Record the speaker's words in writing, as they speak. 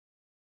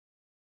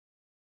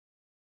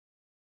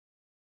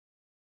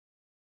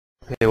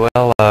Okay,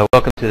 well,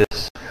 welcome to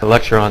this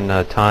lecture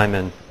on time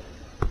and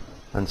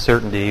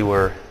uncertainty.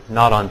 We're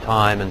not on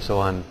time, and so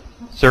I'm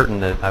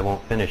certain that I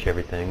won't finish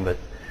everything, but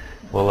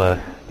we'll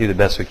do the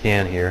best we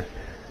can here.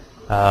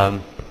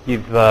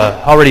 You've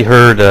already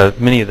heard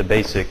many of the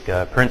basic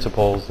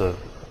principles of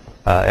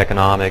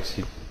economics,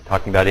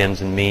 talking about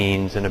ends and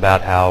means and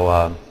about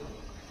how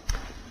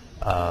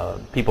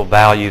people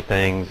value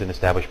things and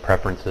establish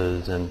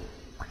preferences and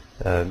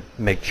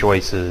make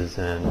choices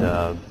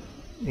and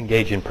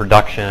engage in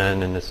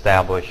production and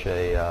establish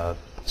a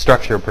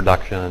structure of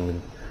production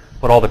and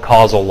what all the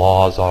causal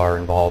laws are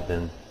involved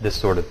in this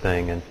sort of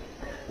thing. And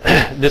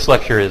this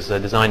lecture is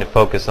designed to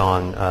focus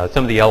on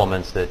some of the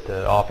elements that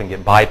often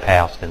get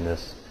bypassed in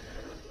this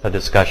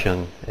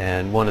discussion.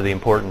 And one of the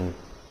important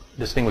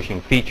distinguishing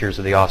features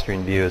of the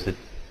Austrian view is that,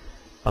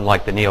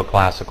 unlike the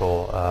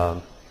neoclassical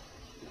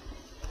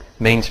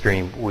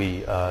mainstream,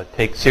 we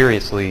take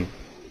seriously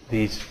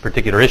these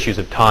particular issues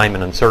of time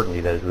and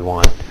uncertainty. That is, we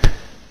want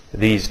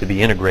these to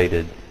be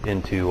integrated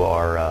into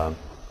our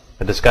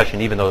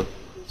discussion, even though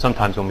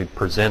sometimes when we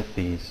present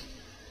these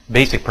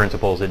basic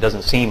principles, it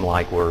doesn't seem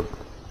like we're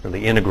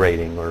really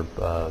integrating or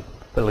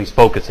at least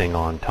focusing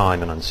on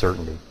time and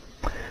uncertainty.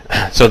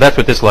 So that's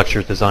what this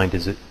lecture is designed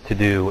to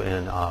do,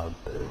 and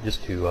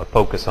just to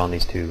focus on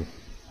these two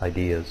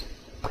ideas.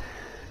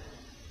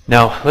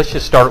 Now, let's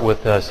just start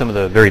with some of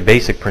the very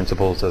basic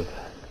principles of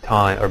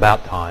time, or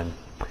about time.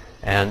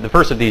 And the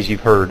first of these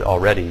you've heard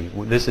already.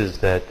 This is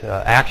that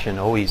action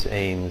always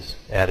aims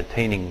at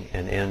attaining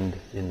an end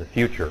in the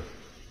future.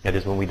 That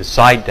is, when we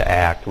decide to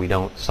act, we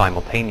don't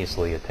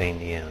simultaneously attain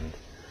the end,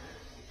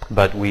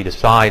 but we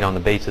decide on the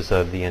basis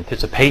of the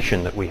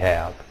anticipation that we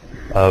have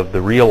of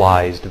the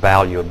realized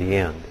value of the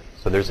end.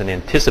 So there's an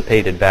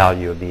anticipated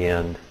value of the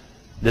end.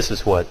 This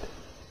is what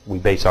we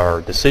base our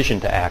decision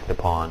to act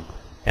upon.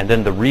 And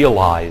then the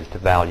realized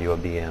value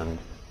of the end,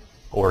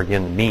 or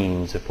again,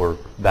 means, if we're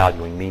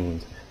valuing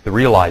means, the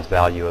realized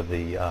value of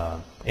the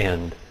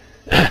end,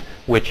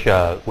 which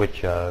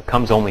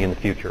comes only in the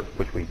future,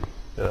 which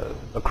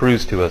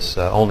accrues to us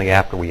only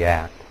after we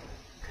act.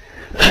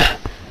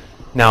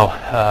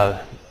 Now,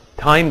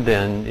 time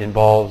then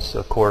involves,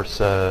 of course,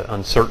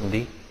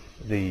 uncertainty,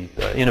 the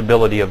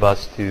inability of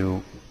us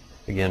to,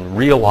 again,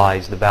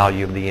 realize the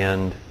value of the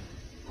end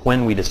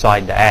when we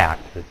decide to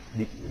act.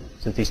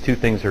 Since these two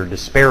things are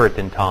disparate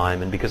in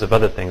time, and because of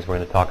other things we're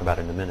going to talk about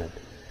in a minute,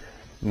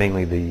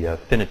 mainly the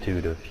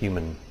finitude of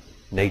human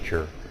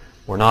nature,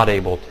 we're not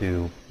able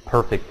to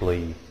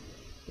perfectly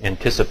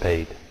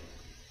anticipate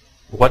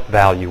what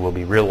value will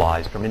be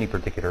realized from any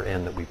particular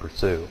end that we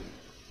pursue.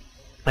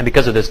 And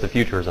because of this, the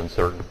future is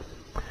uncertain.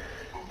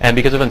 And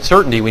because of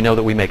uncertainty, we know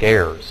that we make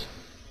errors.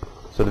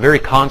 So the very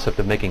concept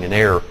of making an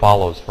error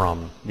follows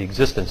from the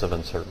existence of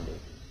uncertainty.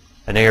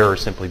 An error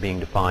simply being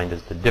defined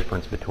as the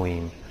difference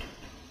between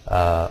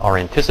our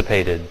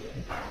anticipated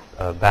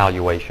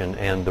valuation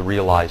and the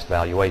realized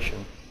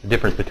valuation. The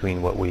difference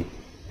between what we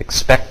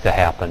expect to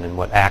happen and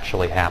what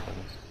actually happens.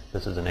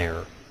 This is an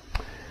error.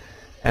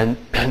 And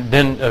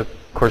then, of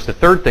course, the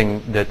third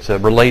thing that's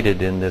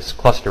related in this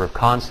cluster of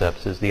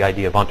concepts is the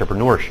idea of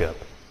entrepreneurship.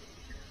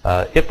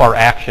 If our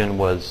action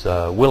was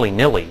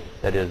willy-nilly,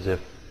 that is, if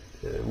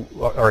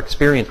our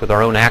experience with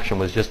our own action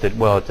was just that,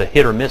 well, it's a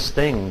hit or miss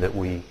thing that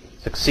we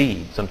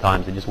succeed.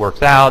 Sometimes it just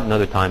works out, and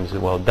other times,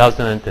 well, it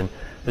doesn't, and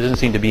there doesn't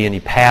seem to be any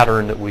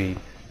pattern that we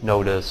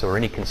notice or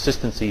any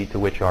consistency to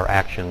which our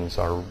actions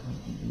are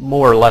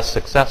more or less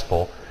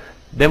successful,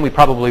 then we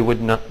probably would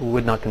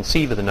not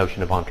conceive of the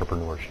notion of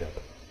entrepreneurship.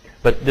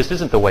 But this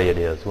isn't the way it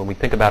is. When we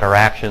think about our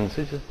actions,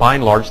 it's just, by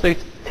and large, they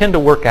tend to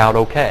work out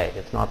okay.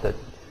 It's not that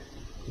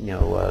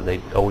they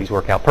always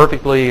work out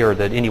perfectly or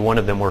that any one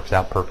of them works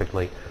out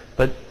perfectly.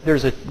 But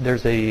there's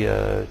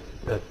a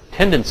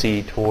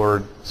tendency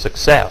toward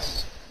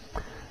success.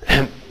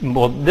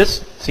 Well,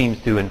 this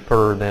seems to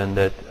infer then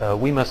that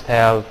we must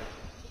have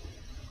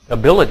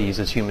abilities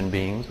as human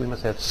beings. We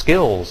must have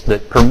skills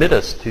that permit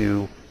us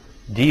to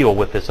deal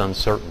with this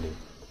uncertainty.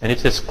 And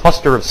it's this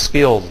cluster of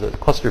skills, the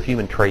cluster of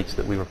human traits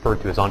that we refer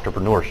to as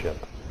entrepreneurship.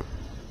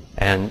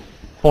 And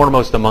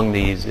foremost among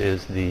these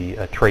is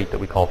the trait that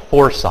we call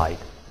foresight.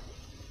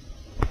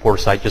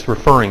 Foresight just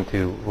referring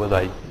to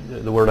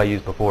the word I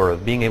used before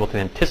of being able to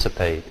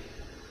anticipate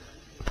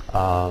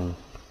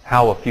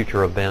how a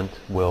future event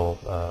will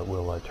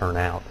turn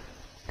out.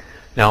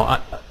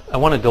 Now, I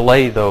want to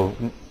delay, though,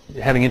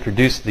 having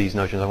introduced these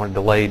notions, I want to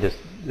delay just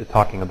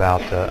talking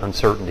about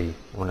uncertainty.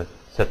 I want to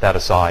set that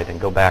aside and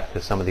go back to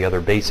some of the other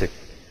basic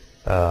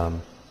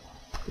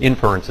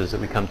inferences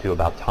that we come to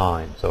about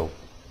time. So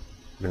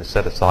we're going to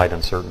set aside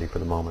uncertainty for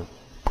the moment.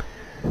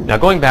 Now,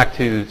 going back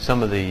to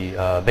some of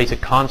the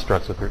basic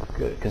constructs,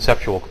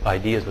 conceptual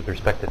ideas with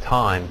respect to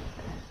time,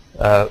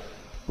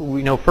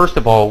 we know, first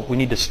of all, we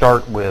need to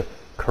start with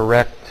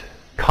correct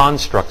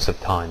constructs of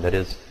time. That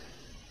is,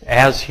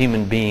 as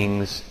human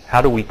beings,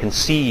 how do we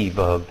conceive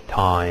of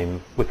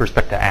time with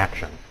respect to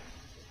action?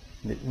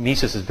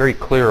 Mises is very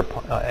clear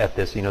at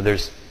this.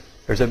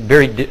 There's a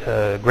very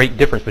great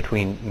difference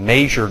between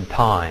measured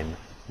time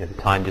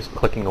the time just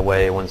clicking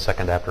away 1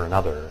 second after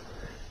another,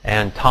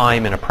 and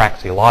time in a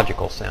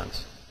praxeological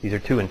sense. These are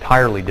two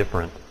entirely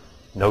different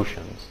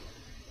notions.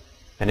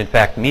 And in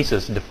fact,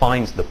 Mises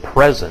defines the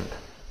present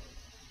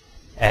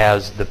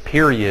as the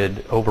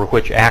period over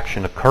which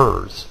action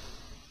occurs.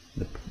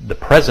 The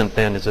present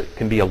then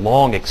can be a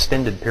long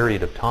extended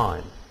period of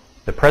time.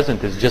 The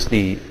present is just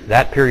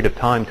that period of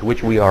time to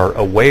which we are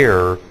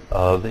aware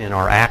of in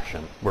our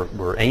action.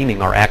 We're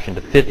aiming our action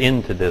to fit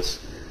into this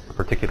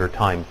particular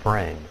time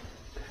frame.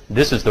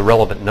 This is the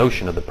relevant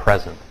notion of the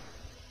present,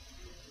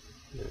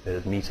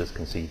 as Mises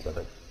conceives of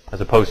it,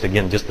 as opposed to,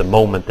 again, just the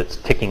moment that's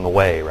ticking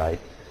away, right?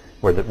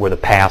 Where the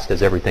past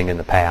is everything in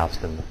the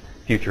past, and the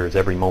future is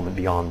every moment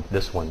beyond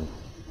this one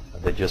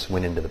that just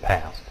went into the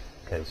past.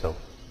 Okay, so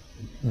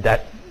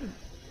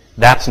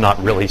that's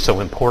not really so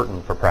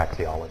important for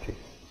praxeology.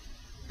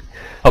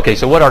 Okay,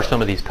 so what are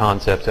some of these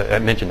concepts? I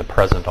mentioned the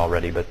present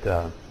already, but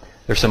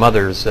there's some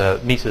others.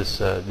 Mises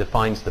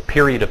defines the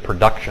period of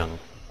production.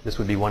 This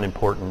would be one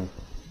important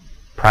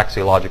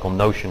praxeological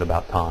notion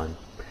about time.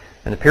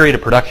 And the period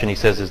of production, he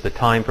says, is the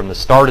time from the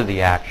start of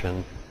the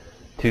action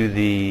to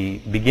the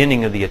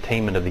beginning of the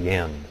attainment of the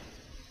end.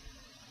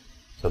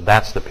 So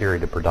that's the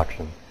period of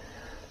production.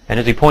 And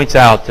as he points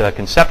out,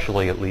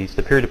 conceptually at least,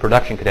 the period of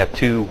production could have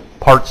two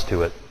parts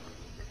to it.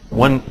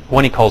 One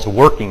he calls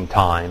working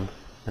time,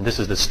 and this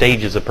is the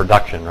stages of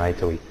production, right?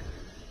 So we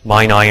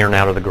mine iron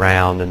out of the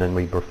ground, and then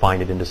we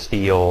refine it into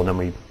steel, and then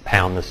we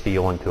pound the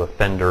steel into a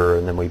fender,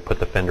 and then we put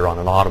the fender on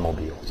an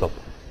automobile. So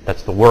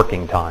that's the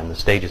working time, the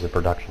stages of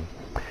production.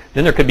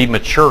 Then there could be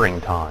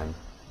maturing time.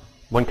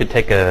 One could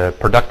take a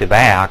productive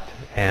act,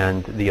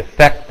 and the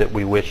effect that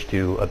we wish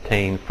to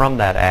obtain from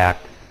that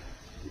act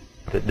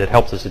that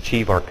helps us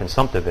achieve our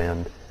consumptive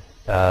end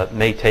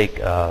may take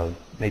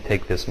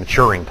this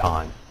maturing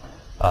time.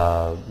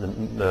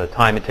 The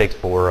time it takes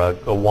for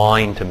a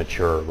wine to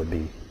mature would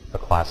be a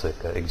classic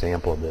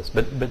example of this.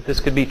 But this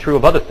could be true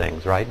of other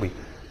things, right? We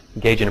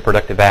engage in a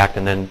productive act,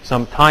 and then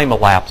some time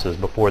elapses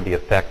before the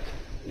effect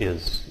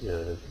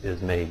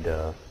is made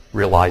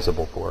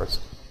realizable for us.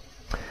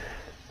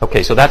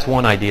 Okay, so that's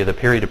one idea, the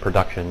period of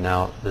production.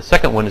 Now, the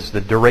second one is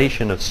the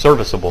duration of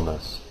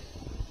serviceableness,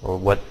 or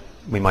what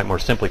we might more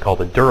simply call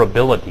the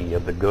durability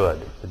of the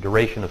good, the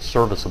duration of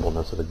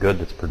serviceableness of the good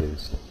that's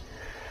produced.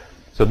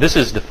 So this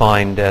is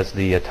defined as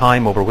the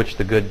time over which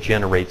the good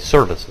generates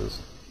services,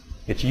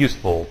 its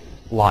useful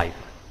life.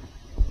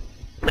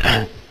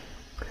 Now,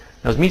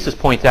 as Mises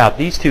points out,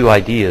 these two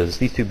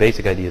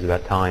basic ideas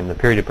about time, the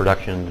period of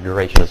production and the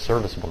duration of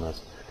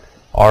serviceableness,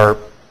 are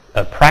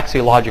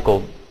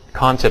praxeological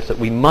concepts that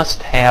we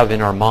must have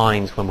in our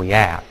minds when we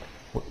act.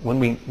 When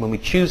we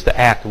choose to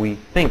act, we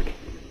think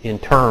in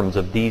terms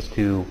of these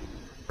two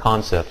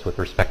concepts with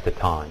respect to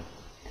time.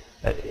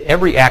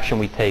 Every action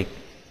we take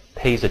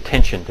pays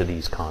attention to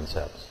these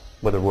concepts,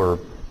 whether we're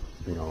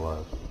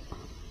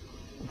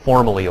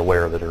formally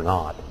aware of it or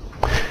not.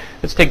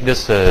 Let's take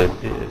this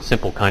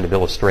simple kind of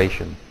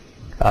illustration.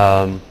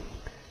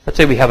 Let's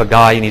say we have a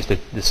guy and he's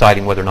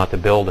deciding whether or not to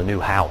build a new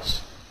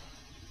house,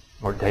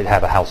 or to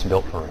have a house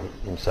built for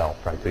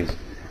himself, right? So he's,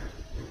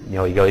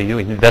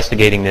 he's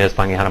investigating this,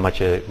 finding out how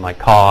much it might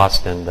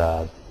cost, and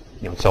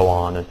so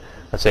on. And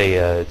let's say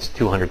it's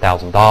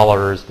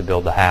 $200,000 to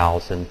build the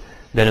house, and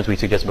then, as we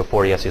suggested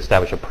before, he has to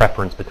establish a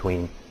preference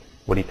between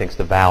what he thinks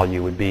the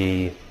value would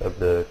be of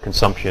the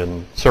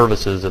consumption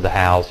services of the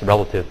house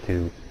relative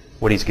to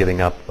what he's giving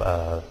up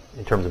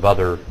in terms of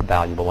other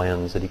valuable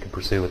ends that he could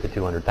pursue with the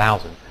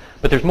 $200,000.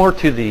 But there's more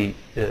to the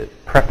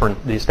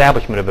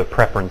establishment of a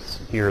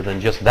preference here than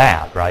just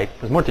that, right?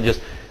 There's more to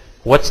just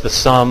what's the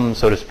sum,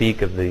 so to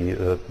speak, of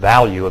the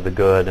value of the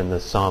good and the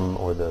sum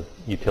or the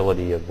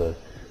utility of the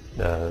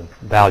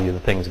value of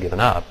the things given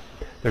up.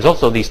 There's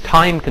also these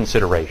time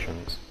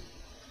considerations.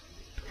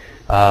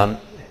 The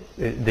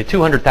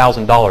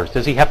 $200,000,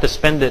 does he have to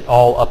spend it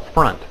all up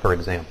front, for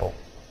example,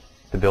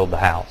 to build the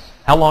house?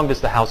 How long does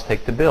the house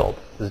take to build?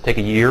 Does it take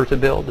a year to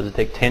build? Does it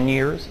take 10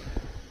 years?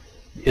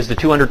 Is the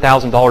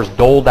 $200,000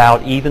 doled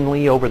out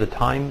evenly over the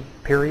time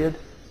period?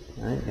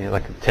 Right?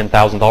 Like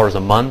 $10,000 a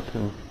month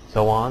and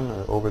so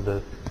on over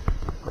the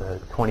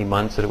 20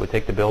 months that it would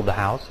take to build the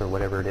house or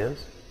whatever it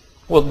is?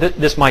 Well,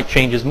 this might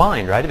change his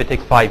mind, right? If it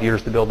takes 5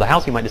 years to build the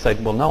house, he might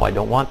decide, well, no, I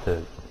don't want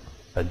to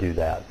do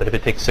that. But if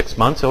it takes 6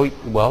 months,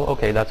 well,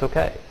 okay, that's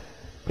okay.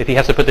 If he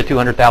has to put the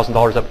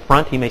 $200,000 up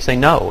front, he may say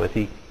no.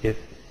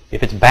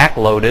 If it's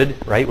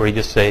backloaded, right, where he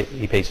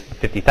pays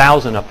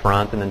 $50,000 up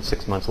front, and then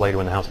 6 months later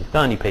when the house is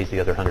done, he pays the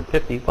other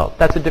 $150,000. Well,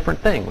 that's a different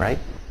thing, right?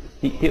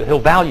 He'll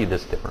value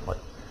this differently.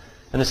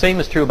 And the same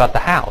is true about the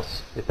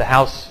house. If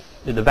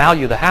the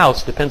value of the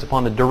house depends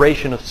upon the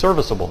duration of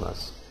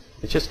serviceableness.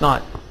 It's just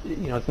not,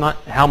 it's not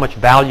how much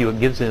value it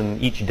gives him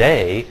each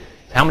day.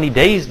 It's how many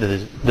days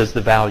does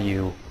the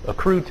value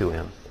accrue to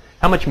him?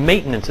 How much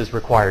maintenance is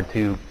required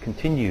to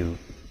continue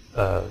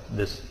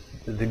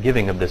the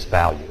giving of this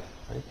value?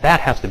 Right?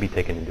 That has to be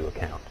taken into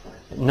account.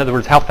 In other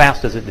words, how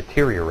fast does it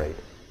deteriorate?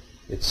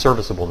 Its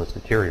serviceableness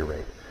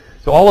deteriorate.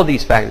 So all of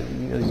these factors,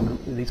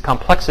 these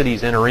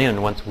complexities enter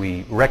in once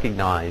we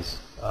recognize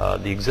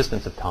the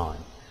existence of time.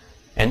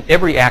 And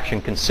every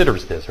action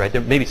considers this, right?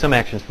 There may be some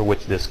actions for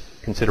which this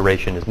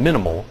consideration is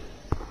minimal,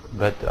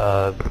 but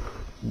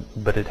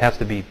it has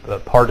to be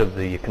part of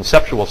the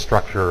conceptual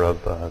structure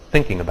of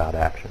thinking about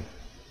action.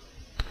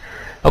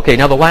 Okay,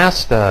 now the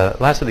last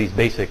of these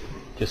basic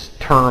just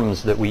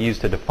terms that we use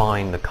to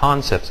define the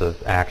concepts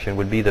of action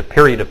would be the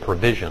period of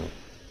provision.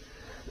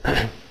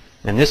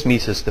 And this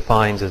Mises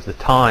defines as the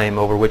time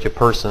over which a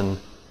person,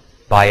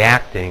 by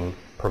acting,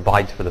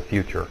 provides for the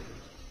future.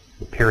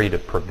 The period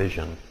of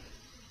provision.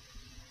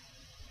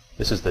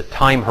 This is the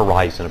time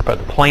horizon, the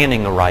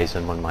planning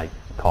horizon, one might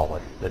call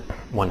it, that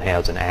one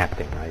has in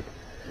acting, right?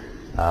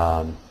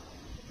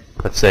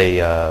 Let's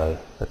say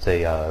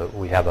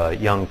we have a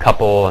young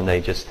couple, and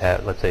they just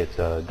have, let's say it's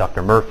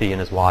Dr. Murphy and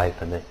his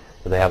wife, and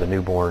they have a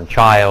newborn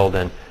child,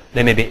 and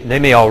they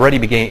may already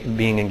be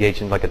being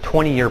engaged in like a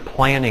 20-year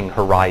planning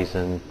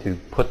horizon to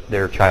put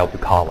their child to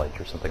college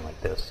or something like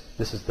this.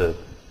 This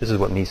is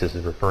what Mises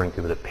is referring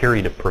to with a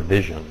period of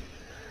provision.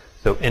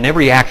 So, and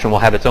every action will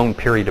have its own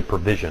period of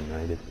provision,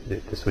 right?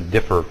 This would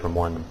differ from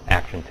one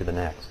action to the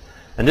next.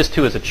 And this,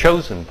 too, is a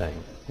chosen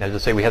thing. As I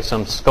say, we have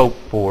some scope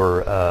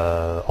for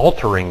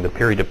altering the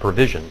period of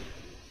provision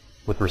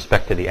with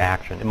respect to the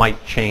action. It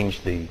might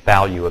change the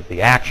value of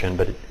the action,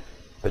 but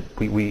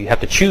we have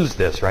to choose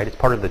this, right? It's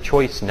part of the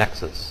choice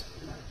nexus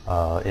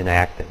in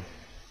acting.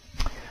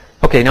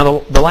 Okay, now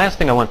the last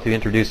thing I want to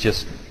introduce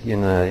just in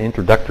the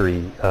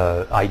introductory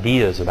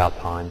ideas about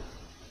time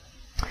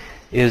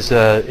is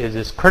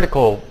this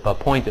critical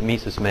point that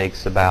Mises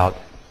makes about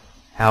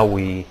how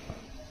we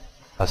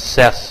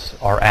assess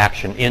our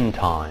action in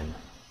time.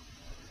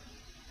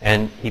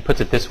 And he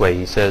puts it this way.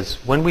 He says,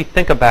 when we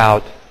think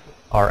about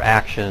our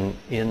action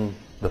in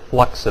the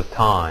flux of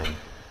time,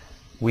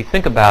 we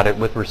think about it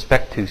with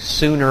respect to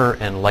sooner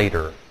and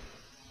later.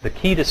 The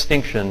key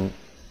distinction,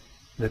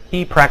 the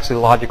key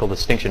praxeological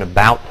distinction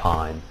about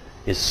time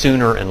is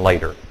sooner and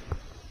later.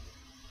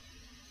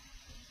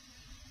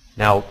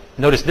 Now,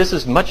 notice this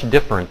is much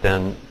different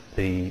than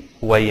the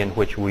way in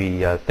which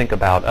we think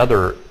about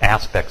other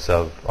aspects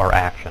of our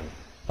action,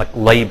 like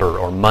labor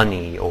or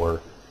money or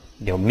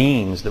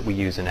means that we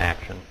use in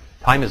action.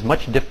 Time is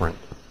much different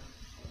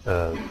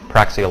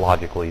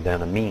praxeologically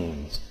than a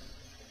means.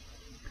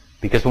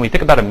 Because when we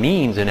think about a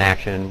means in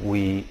action,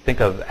 we think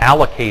of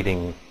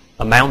allocating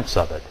amounts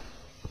of it.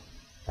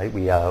 Right?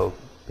 We,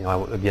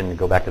 again,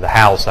 go back to the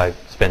house. I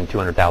spend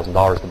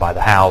 $200,000 to buy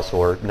the house,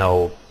 or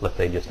no, let's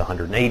say just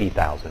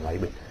 $180,000. Right?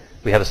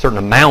 We have a certain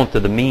amount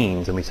of the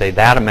means, and we say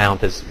that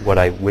amount is what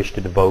I wish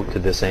to devote to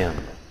this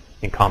end,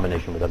 in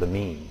combination with other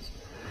means.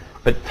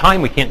 But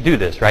time, we can't do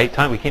this, right?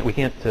 Time, we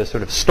can't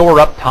sort of store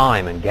up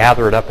time and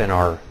gather it up in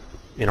our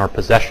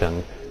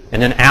possession,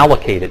 and then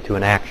allocate it to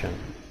an action.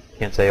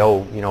 Can't say,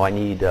 oh, I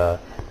need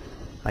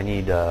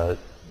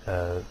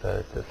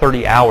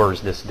 30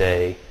 hours this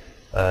day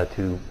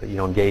to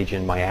engage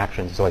in my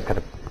actions. So I kind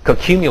of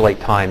accumulate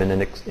time and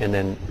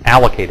then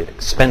allocate it,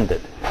 expend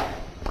it.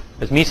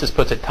 As Mises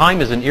puts it, time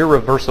is an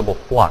irreversible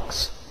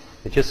flux.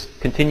 It just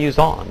continues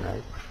on,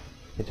 right?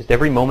 It just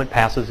every moment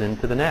passes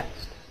into the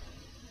next.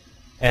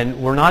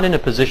 And we're not in a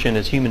position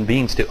as human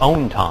beings to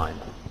own time.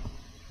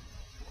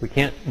 We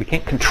can't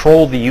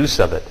control the use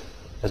of it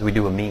as we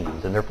do a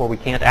means, and therefore we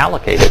can't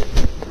allocate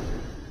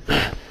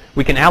it.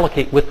 We can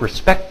allocate with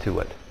respect to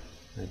it.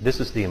 This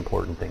is the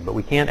important thing, but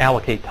we can't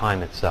allocate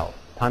time itself.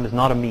 Time is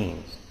not a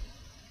means.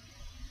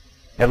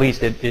 At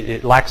least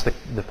it lacks the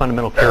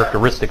fundamental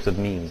characteristics of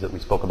means that we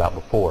spoke about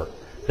before.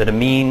 That a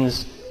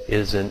means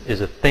is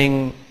a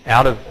thing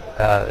out of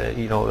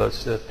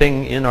a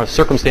thing in our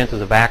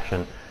circumstances of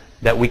action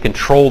that we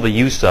control the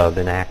use of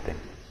in acting,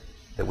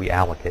 that we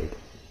allocate.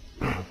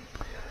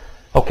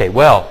 Okay,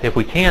 well, if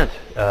we can't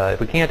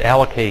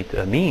allocate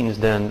a means,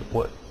 then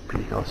what?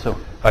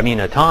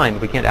 Time.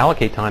 If we can't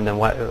allocate time, then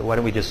why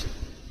don't we just?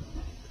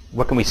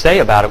 What can we say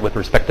about it with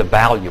respect to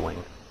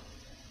valuing?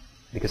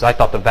 Because I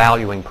thought the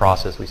valuing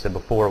process we said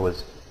before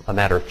was a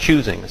matter of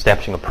choosing,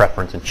 establishing a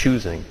preference and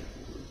choosing.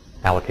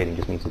 Allocating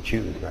just means to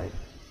choose, right?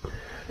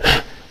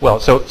 Well,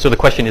 so the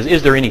question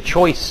is there any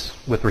choice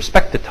with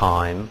respect to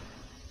time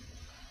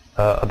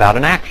about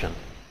an action?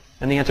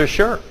 And the answer is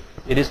sure.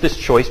 It is this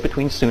choice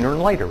between sooner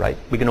and later, right?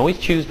 We can always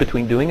choose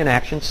between doing an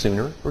action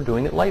sooner or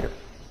doing it later.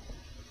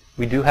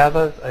 We do have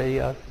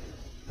a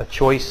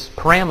choice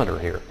parameter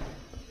here.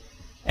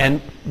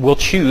 And we'll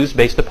choose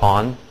based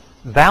upon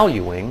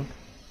valuing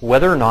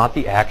whether or not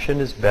the action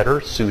is better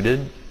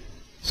suited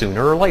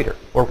sooner or later,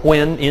 or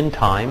when in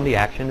time the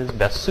action is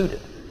best suited.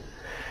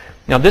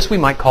 Now this we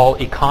might call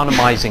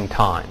economizing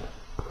time.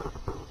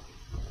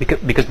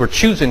 Because we're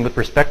choosing with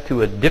respect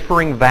to a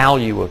differing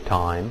value of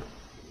time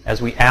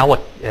as we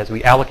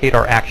allocate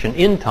our action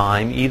in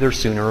time, either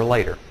sooner or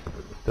later.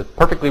 It's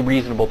perfectly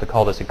reasonable to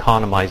call this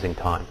economizing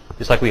time.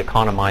 Just like we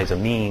economize a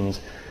means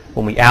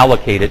when we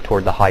allocate it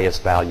toward the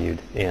highest valued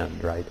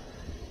end, right?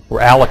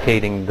 We're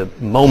allocating the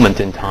moment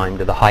in time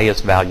to the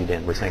highest valued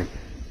end. We're saying,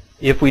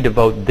 if we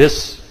devote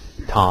this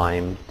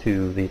time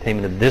to the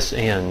attainment of this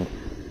end,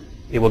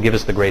 it will give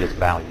us the greatest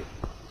value.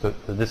 So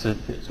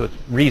it's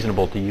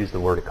reasonable to use the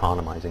word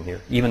economizing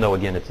here, even though,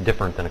 again, it's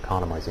different than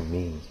economizing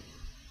means.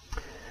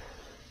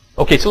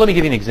 Okay, so let me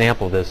give you an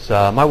example of this.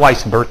 My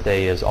wife's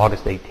birthday is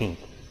August 18th.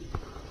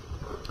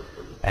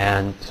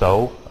 And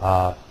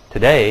so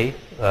today,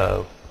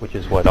 which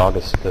is what,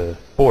 August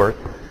 4th,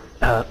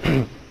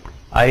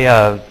 I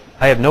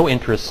have no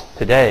interest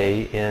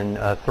today in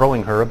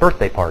throwing her a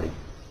birthday party.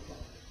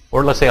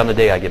 Or let's say on the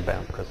day I get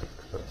back, because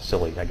it's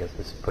silly, I guess,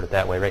 let's put it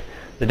that way, right?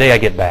 The day I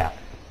get back,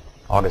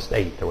 August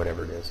 8th or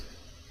whatever it is.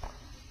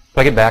 So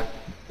I get back,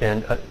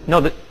 and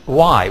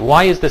why?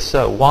 Why is this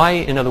so? Why,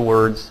 in other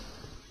words,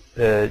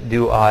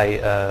 do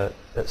I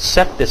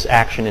set this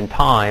action in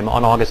time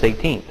on August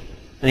 18th?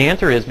 And the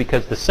answer is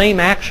because the same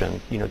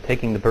action,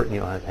 taking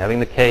the having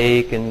the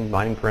cake and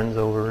inviting friends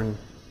over and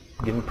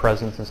giving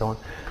presents and so on,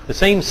 the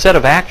same set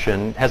of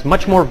action has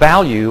much more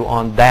value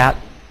on that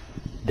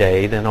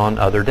day than on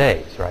other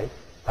days, right?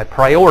 I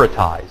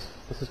prioritize.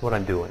 This is what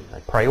I'm doing. I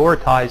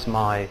prioritize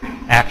my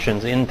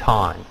actions in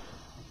time.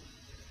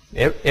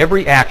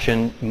 Every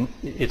action,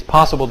 it's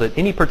possible that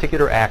any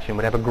particular action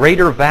would have a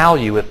greater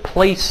value if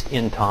placed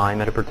in time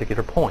at a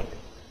particular point.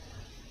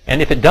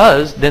 And if it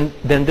does, then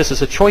this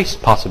is a choice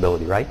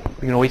possibility, right?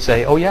 We can always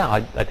say, oh yeah,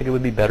 I think it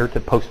would be better to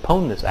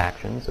postpone this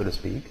action, so to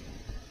speak,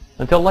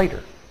 until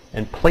later,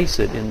 and place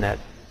it in that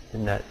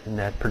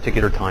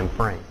particular time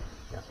frame.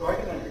 Yeah. So I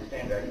can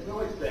understand that. He's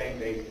always saying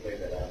basically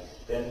that I'm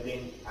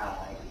spending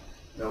time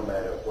no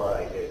matter what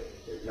I do.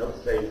 There's no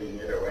saving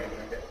it or anything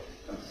like that.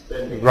 I'm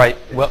spending right.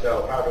 it. Well,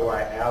 so how do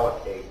I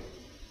allocate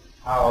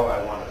how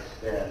I want to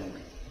spend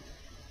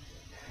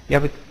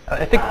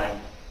time?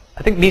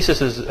 I think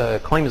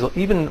Mises's claim is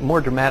even more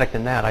dramatic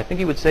than that. I think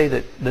he would say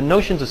that the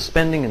notions of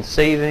spending and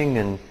saving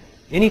and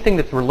anything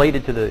that's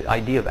related to the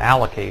idea of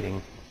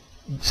allocating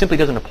simply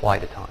doesn't apply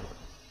to time.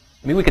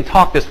 I mean, we can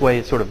talk this way.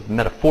 It's sort of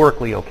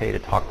metaphorically okay to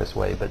talk this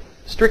way, but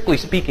strictly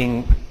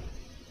speaking,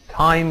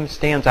 time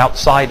stands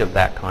outside of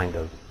that kind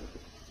of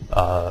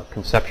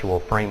conceptual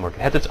framework.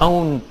 It has its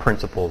own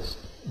principles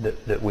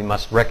that we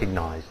must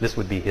recognize. This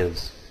would be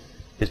his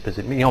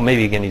position.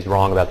 Maybe again he's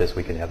wrong about this.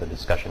 We can have a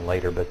discussion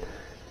later, but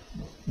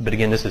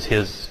again, this is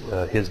his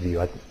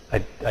view.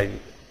 I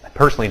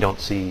personally don't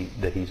see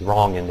that he's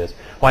wrong in this.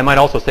 Well, I might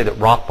also say that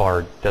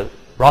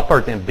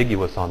Rothbard's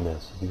ambiguous on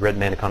this. If you read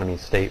Man, Economy,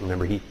 and State,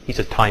 remember, he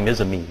says time is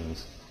a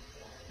means.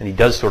 And he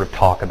does sort of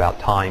talk about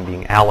time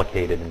being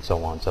allocated and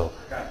so on. So,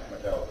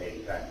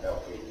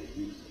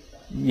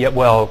 yeah,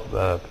 well,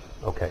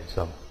 okay,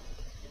 so,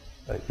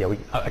 yeah,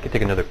 I could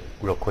take another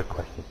real quick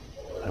question.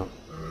 I don't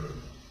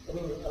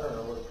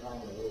know what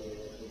kind of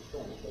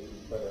constraints, but you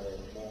put a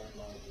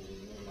maximize and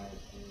minimize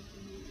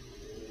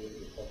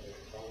the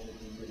subject time if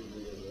you really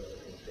do the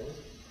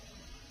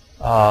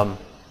constraints?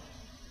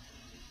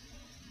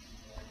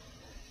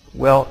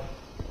 Well,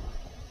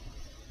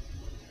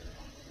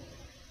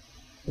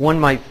 one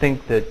might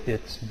think that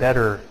it's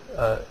better,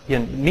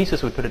 again,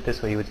 Mises would put it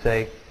this way. He would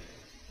say,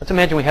 let's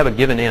imagine we have a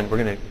given end. We're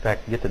going to, in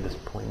fact, get to this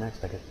point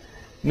next, I guess.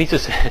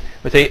 Mises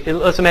would say,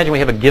 let's imagine we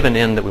have a given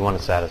end that we want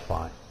to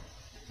satisfy.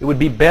 It would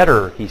be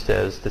better, he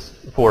says,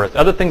 for us.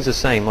 Other things the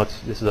same.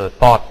 This is a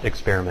thought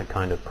experiment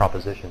kind of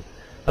proposition.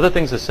 Other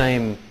things the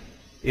same,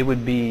 it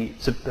would be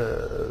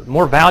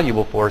more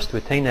valuable for us to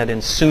attain that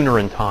end sooner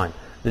in time.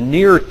 The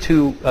nearer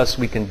to us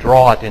we can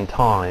draw it in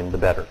time, the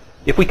better.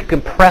 If we could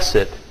compress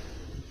it,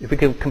 if we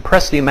could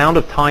compress the amount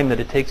of time that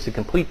it takes to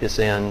complete this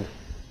end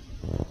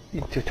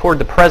toward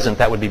the present,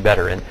 that would be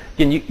better. And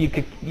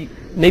again,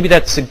 maybe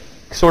that's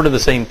sort of the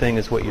same thing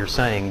as what you're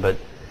saying, but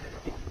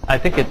I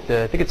think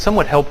it's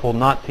somewhat helpful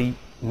not to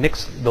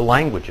mix the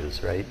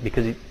languages, right?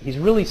 Because he's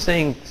really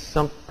saying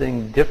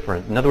something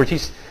different. In other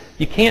words,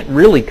 you can't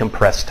really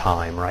compress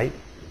time, right?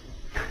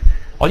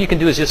 All you can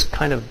do is just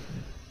kind of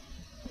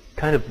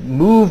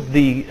move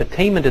the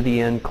attainment of the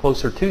end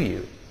closer to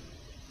you.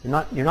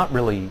 You're not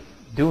really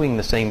doing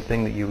the same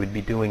thing that you would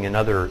be doing in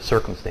other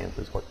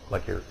circumstances,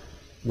 like you're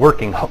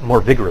working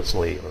more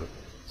vigorously or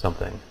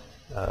something.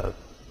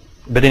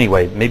 But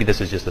anyway, maybe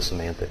this is just a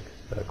semantic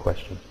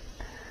question.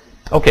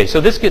 Okay,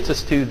 so this gets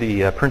us to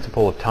the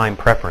principle of time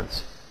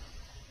preference.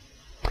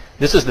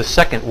 This is the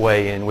second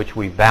way in which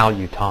we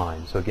value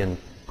time. So again,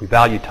 we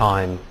value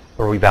time,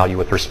 or we value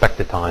with respect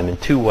to time in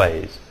two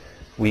ways.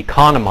 We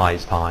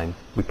economize time.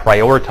 We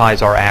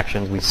prioritize our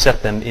actions. We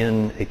set them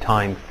in a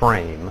time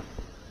frame.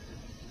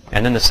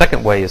 And then the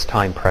second way is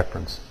time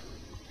preference.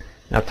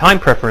 Now, time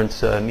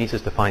preference,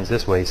 Mises defines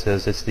this way. He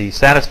says it's the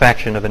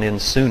satisfaction of an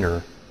end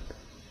sooner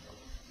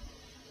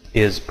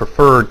is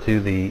preferred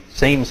to the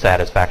same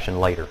satisfaction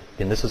later.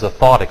 And this is a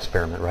thought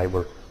experiment, right?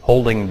 We're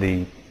holding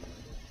the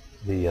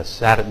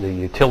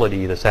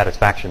utility, the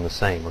satisfaction the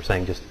same. We're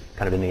saying just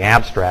kind of in the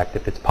abstract,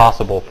 if it's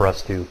possible for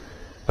us to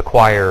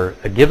acquire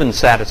a given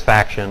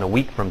satisfaction a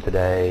week from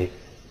today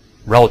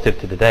relative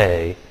to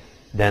today,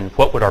 then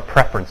what would our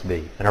preference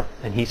be?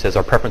 And he says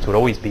our preference would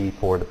always be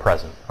for the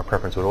present. Our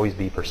preference would always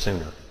be for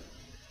sooner.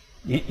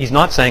 He's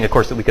not saying, of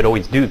course, that we could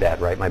always do that,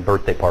 right? My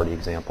birthday party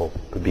example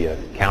could be a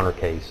counter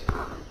case.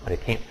 I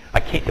can't,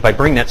 if I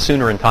bring that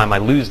sooner in time, I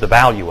lose the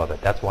value of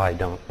it. That's why I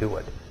don't do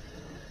it.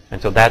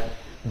 And so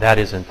that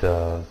isn't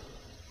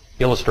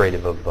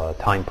illustrative of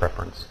time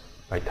preference.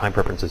 Right? Time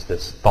preference is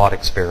this thought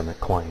experiment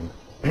claim.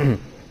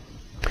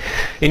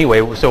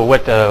 Anyway, so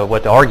what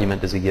the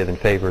argument does he give in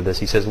favor of this?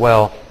 He says,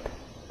 well,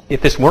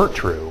 if this weren't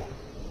true,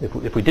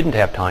 if we didn't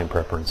have time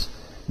preference,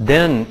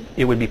 then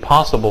it would be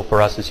possible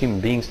for us as human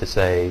beings to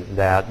say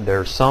that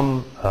there's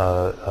some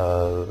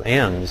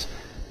ends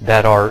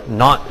that are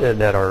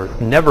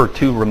never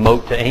too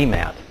remote to aim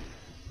at.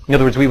 In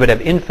other words, we would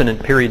have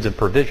infinite periods of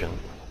provision.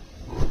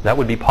 That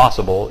would be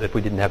possible if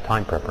we didn't have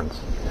time preference.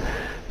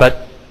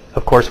 But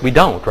of course we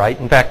don't, right?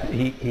 In fact,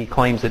 he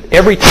claims that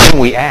every time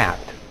we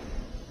act,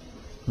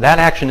 that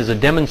action is a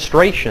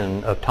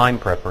demonstration of time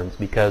preference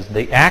because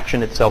the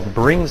action itself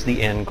brings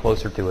the end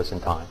closer to us in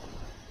time.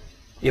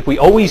 If we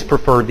always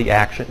preferred the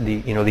action,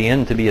 the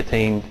end to be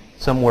attained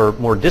somewhere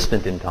more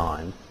distant in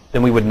time,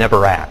 then we would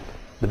never act.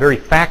 The very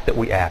fact that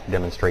we act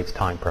demonstrates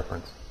time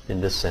preference,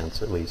 in this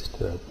sense at least.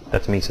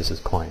 That's Mises's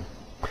claim.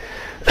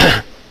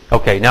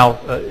 Okay, now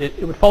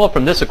it would follow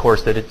from this, of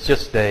course, that it's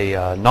just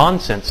a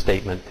nonsense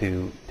statement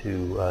to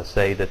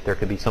say that there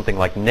could be something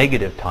like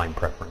negative time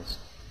preference.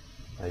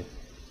 Right?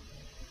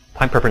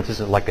 Time preference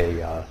isn't like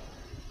a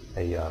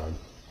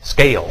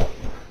scale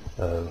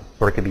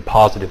where it could be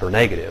positive or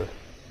negative.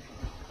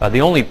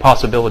 The only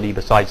possibility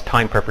besides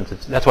time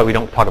preference, that's why we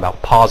don't talk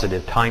about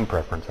positive time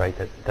preference, right?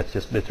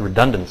 It's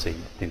redundancy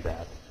to do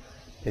that.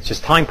 It's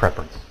just time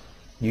preference.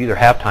 You either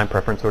have time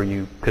preference or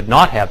you could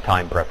not have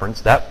time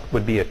preference. That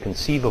would be a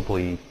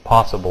conceivably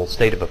possible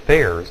state of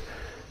affairs.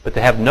 But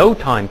to have no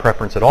time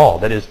preference at all,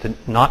 that is to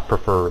not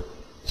prefer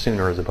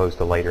sooner as opposed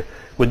to later,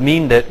 would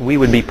mean that we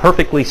would be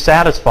perfectly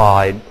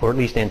satisfied, or at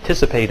least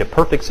anticipate a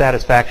perfect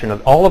satisfaction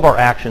of all of our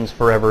actions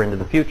forever into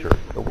the future.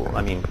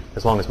 I mean,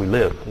 as long as we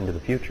live into the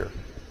future.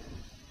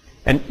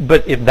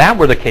 But if that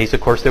were the case,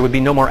 of course, there would be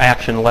no more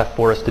action left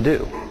for us to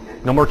do.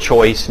 No more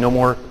choice, no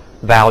more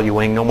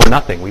valuing, no more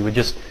nothing. We would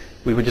just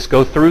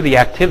go through the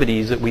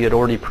activities that we had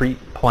already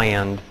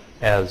pre-planned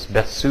as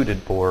best suited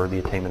for the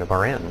attainment of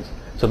our ends.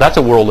 So that's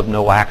a world of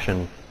no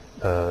action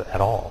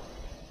at all.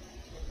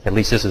 At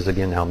least this is,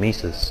 again, how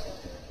Mises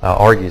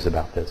argues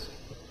about this.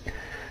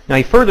 Now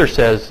he further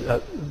says,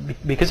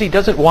 because he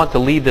doesn't want to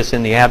leave this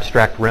in the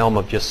abstract realm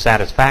of just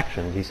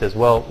satisfaction, he says,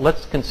 well,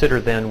 let's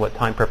consider then what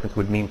time preference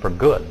would mean for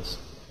goods.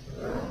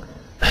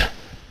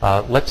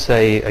 Let's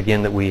say,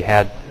 again, that we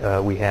had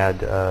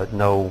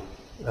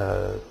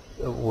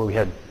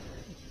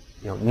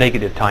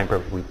negative time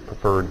preference. We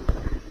preferred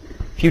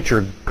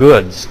future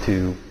goods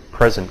to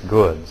present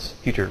goods,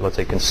 future, let's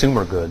say,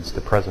 consumer goods to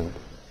present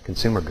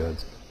consumer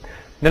goods.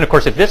 Then, of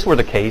course, if this were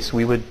the case,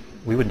 we would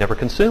never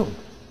consume.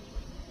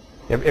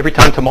 Every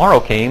time tomorrow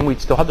came,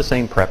 we'd still have the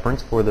same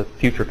preference for the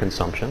future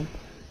consumption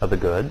of the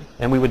good,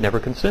 and we would never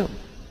consume.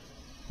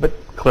 But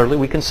clearly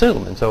we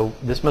consume, and so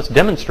this must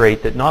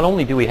demonstrate that not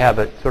only do we have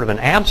a sort of an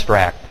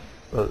abstract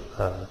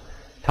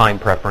time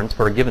preference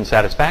for a given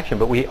satisfaction,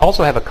 but we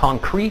also have a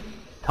concrete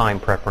time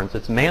preference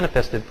that's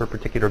manifested for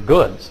particular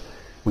goods.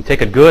 We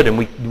take a good and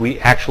we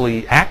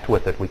actually act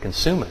with it, we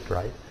consume it,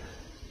 right?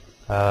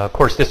 Of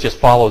course, this just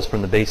follows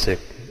from the basic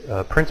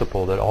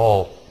principle that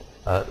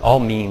all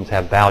means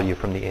have value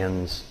from the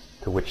ends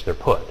to which they're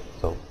put.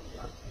 So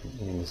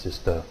this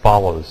just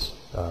follows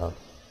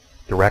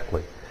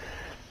directly.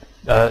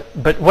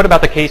 But what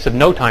about the case of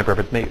no time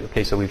preference?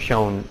 Okay, so we've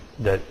shown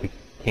that we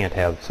can't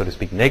have, so to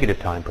speak, negative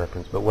time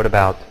preference. But what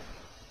about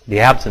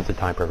the absence of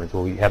time preference?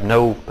 Well, we have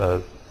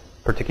no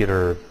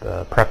particular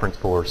preference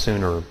for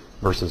sooner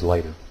versus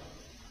later.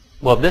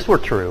 Well, if this were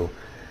true,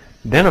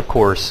 then of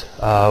course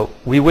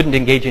we wouldn't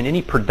engage in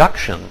any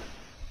production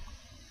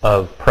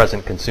of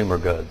present consumer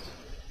goods,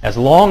 as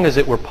long as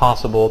it were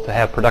possible to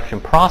have production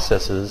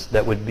processes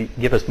that would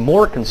give us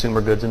more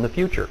consumer goods in the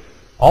future.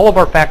 All of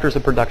our factors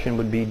of production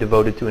would be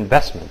devoted to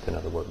investment, in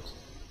other words,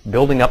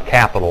 building up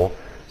capital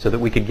so that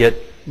we could get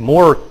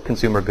more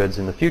consumer goods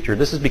in the future.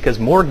 This is because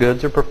more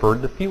goods are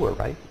preferred to fewer,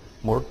 right?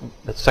 That's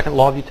the second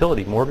law of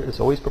utility. More is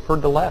always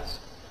preferred to less.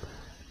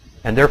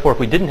 And therefore, if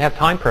we didn't have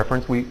time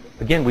preference, we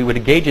would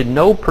engage in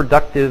no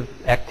productive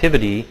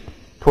activity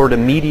toward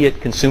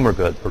immediate consumer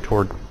goods or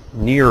toward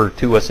nearer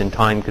to us in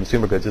time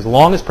consumer goods, as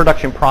long as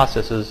production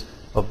processes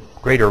of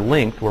greater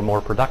length were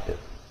more productive.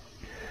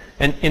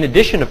 And in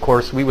addition, of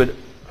course, we would,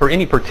 for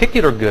any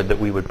particular good that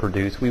we would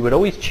produce, we would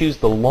always choose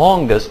the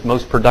longest,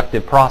 most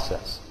productive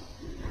process.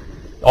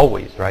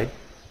 Always, right?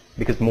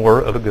 Because more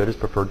of a good is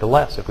preferred to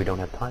less if we don't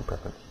have time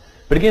preference.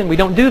 But again, we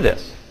don't do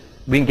this.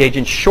 We engage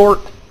in short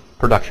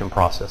production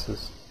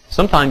processes,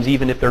 sometimes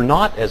even if they're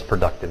not as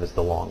productive as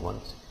the long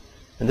ones.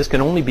 And this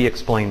can only be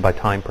explained by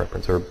time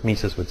preference, or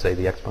Mises would say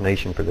the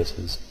explanation for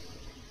this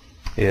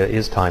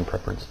is time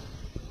preference.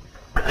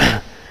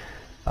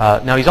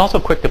 Now he's also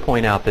quick to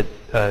point out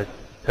that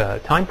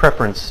time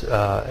preference,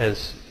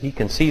 as he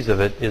conceives of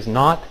it, is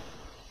not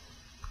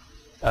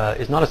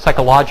a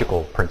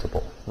psychological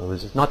principle. In other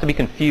words, it's not to be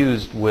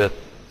confused with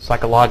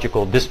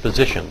psychological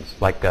dispositions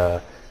like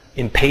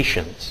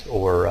impatience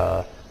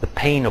or the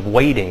pain of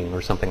waiting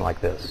or something like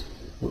this.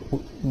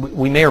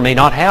 We may or may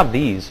not have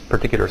these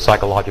particular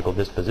psychological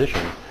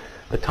dispositions,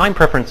 The time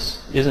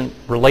preference isn't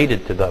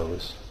related to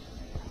those.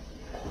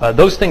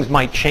 Those things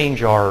might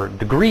change our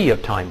degree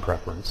of time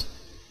preference,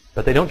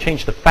 but they don't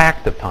change the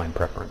fact of time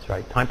preference,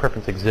 right? Time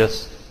preference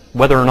exists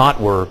whether or not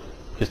we're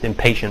just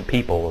impatient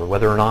people, or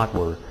whether or not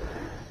we're,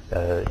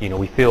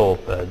 we feel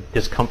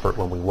discomfort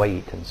when we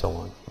wait, and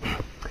so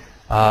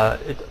on.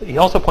 He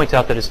also points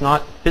out that it's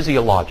not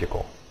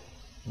physiological.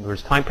 In other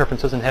words, time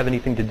preference doesn't have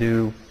anything to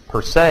do,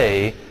 per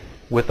se,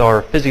 with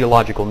our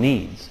physiological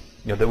needs.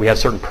 That we have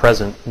certain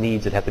present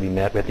needs that have to be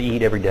met. We have to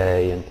eat every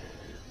day and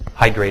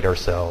hydrate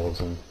ourselves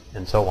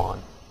and so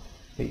on.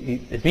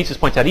 Mises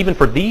points out, even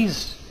for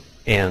these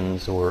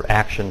ends or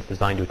actions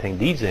designed to attain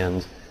these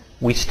ends,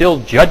 we still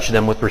judge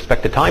them with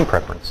respect to time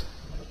preference.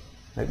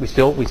 Right? We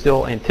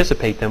still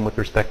anticipate them with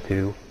respect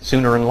to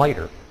sooner and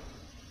later.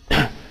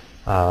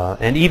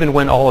 And even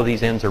when all of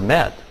these ends are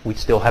met, we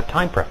still have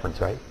time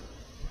preference, right?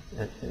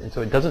 And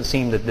so it doesn't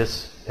seem that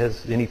this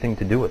has anything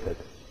to do with it.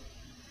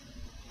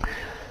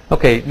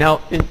 Okay,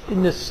 now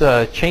in this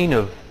chain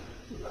of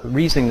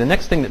reasoning, the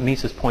next thing that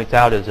Mises points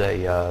out is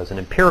an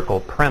empirical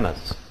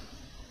premise.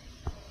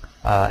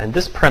 And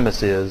this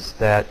premise is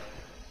that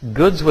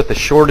goods with the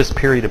shortest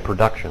period of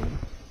production,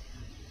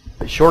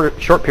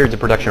 short periods of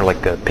production are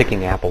like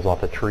picking apples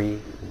off a tree.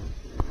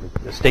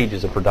 The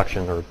stages of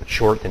production are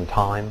short in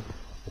time.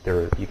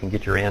 You can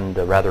get your end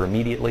rather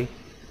immediately.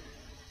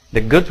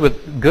 The goods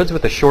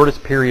with the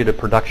shortest period of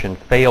production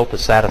fail to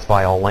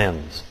satisfy all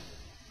ends.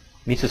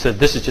 Mises says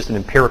this is just an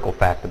empirical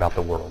fact about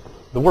the world.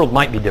 The world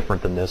might be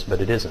different than this,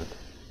 but it isn't.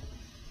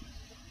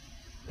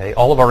 Okay?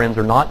 All of our ends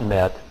are not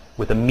met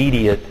with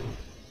immediate,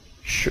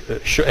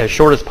 as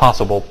short as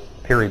possible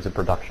periods of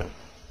production.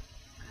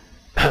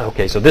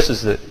 Okay, so this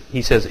is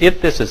he says,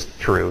 if this is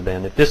true,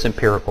 then if this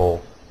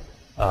empirical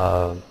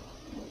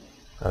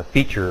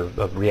feature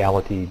of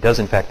reality does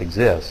in fact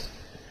exist,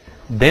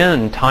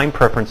 then time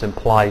preference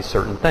implies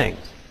certain things.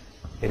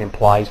 It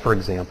implies, for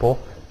example,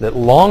 that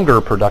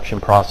longer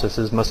production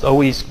processes must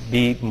always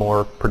be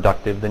more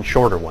productive than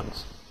shorter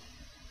ones.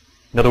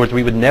 In other words,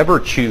 we would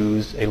never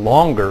choose a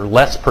longer,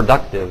 less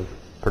productive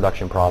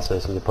production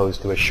process as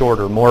opposed to a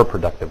shorter, more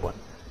productive one.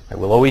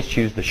 We'll always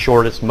choose the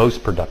shortest,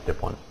 most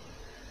productive one.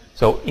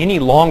 So any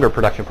longer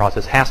production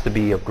process has to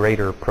be of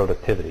greater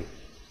productivity.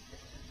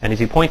 And as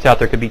he points out,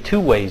 there could be two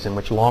ways in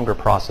which longer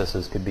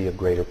processes could be of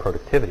greater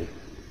productivity.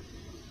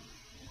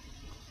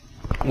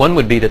 One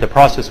would be that the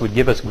process would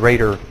give us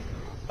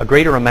a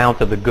greater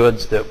amount of the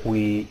goods that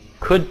we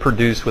could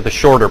produce with a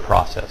shorter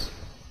process.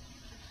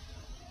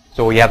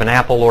 So we have an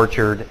apple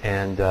orchard,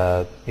 and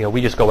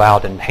we just go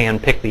out and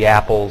hand pick the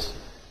apples,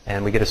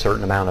 and we get a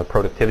certain amount of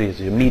productivity. It's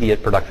an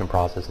immediate production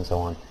process and so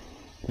on.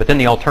 But then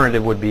the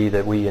alternative would be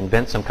that we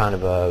invent some kind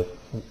of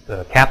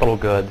a capital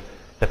good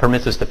that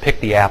permits us to pick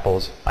the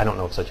apples. I don't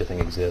know if such a thing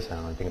exists. I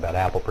don't know anything about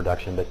apple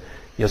production, but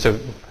so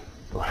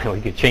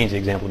we could change the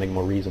example to make it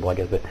more reasonable, I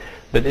guess.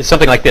 But it's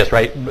something like this,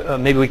 right?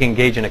 Maybe we can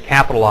engage in a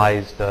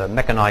capitalized,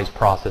 mechanized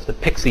process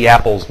that picks the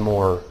apples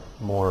more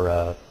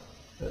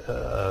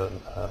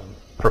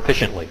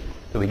proficiently,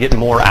 so we get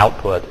more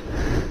output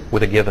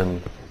with a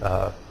given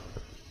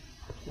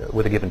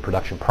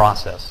production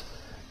process.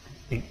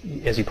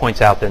 As he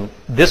points out, then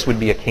this would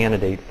be a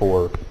candidate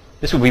for.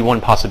 This would be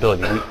one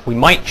possibility. We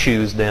might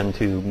choose then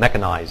to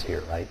mechanize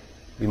here, right?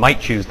 We might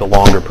choose the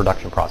longer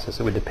production process.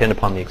 It would depend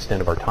upon the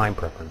extent of our time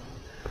preference.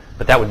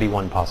 But that would be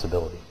one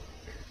possibility.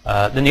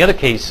 Then the other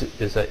case,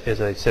 as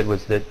I said,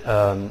 was that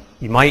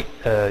you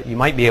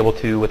might be able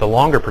to, with a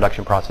longer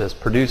production process,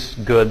 produce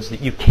goods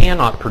that you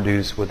cannot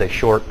produce with a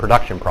short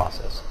production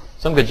process.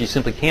 Some goods you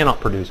simply cannot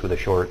produce with a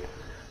short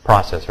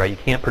process, right? You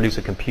can't produce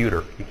a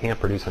computer. You can't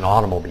produce an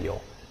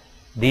automobile.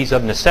 These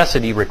of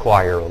necessity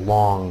require a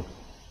long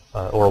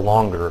or a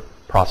longer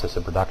process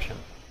of production.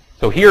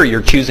 So here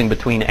you're choosing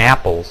between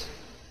apples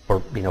or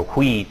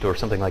wheat or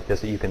something like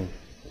this that you can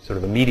sort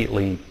of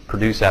immediately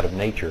produce out of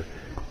nature,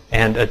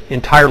 and an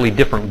entirely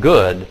different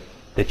good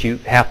that you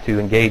have to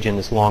engage in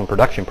this long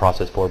production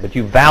process for, but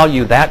you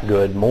value that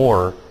good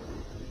more,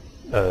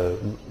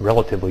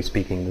 relatively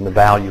speaking, than the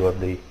value of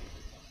the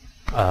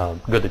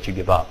good that you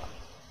give up.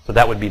 So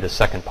that would be the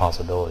second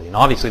possibility. And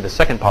obviously the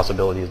second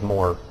possibility is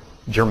more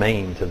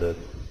germane to the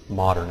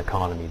modern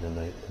economy than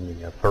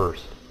the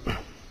first.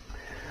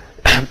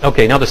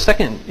 Okay, now the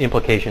second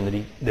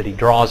implication that he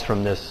draws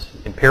from this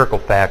empirical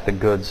fact that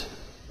goods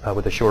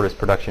with the shortest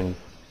production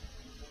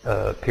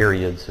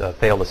periods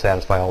fail to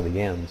satisfy all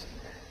the ends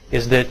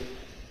is that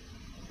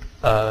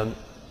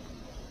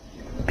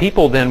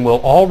people then will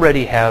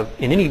already have,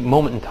 in any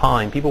moment in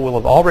time, people will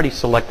have already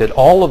selected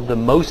all of the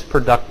most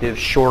productive,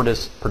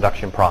 shortest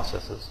production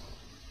processes.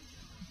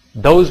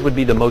 Those would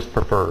be the most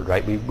preferred,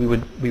 right? We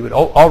would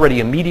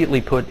already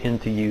immediately put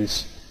into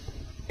use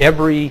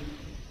every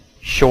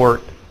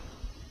short,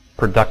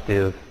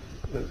 productive,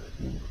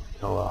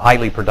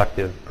 highly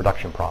productive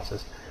production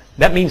process.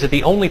 That means that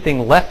the only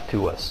thing left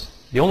to us,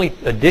 the only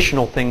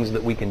additional things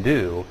that we can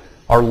do,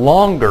 are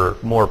longer,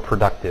 more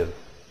productive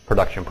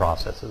production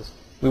processes.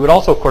 We would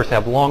also, of course,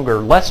 have longer,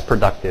 less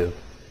productive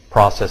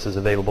processes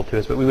available to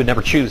us, but we would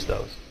never choose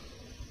those.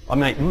 I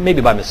mean,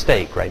 maybe by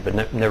mistake, right,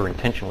 but never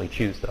intentionally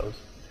choose those.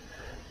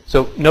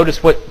 So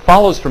notice what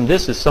follows from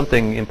this is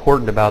something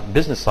important about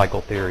business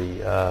cycle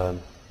theory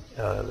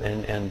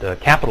and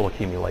capital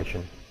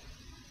accumulation,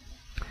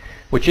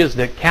 which is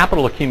that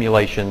capital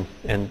accumulation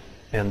and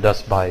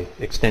thus by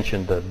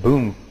extension the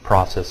boom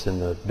process in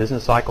the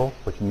business cycle,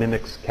 which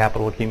mimics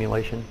capital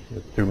accumulation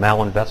through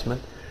malinvestment,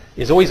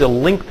 is always a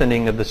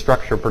lengthening of the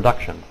structure of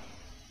production.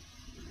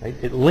 Right?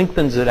 It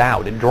lengthens it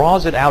out. It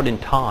draws it out in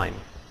time.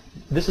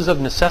 This is of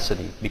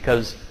necessity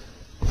because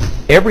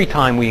every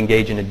time we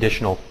engage in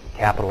additional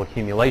capital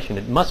accumulation,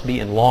 it must be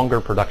in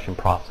longer production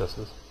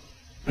processes.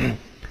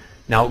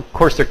 Now, of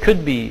course, there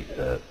could be,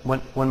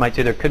 one might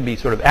say there could be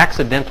sort of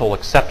accidental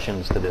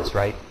exceptions to this,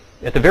 right?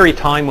 At the very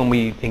time when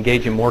we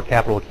engage in more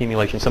capital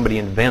accumulation, somebody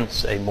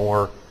invents a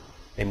more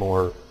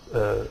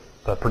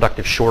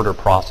productive, shorter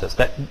process.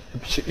 That,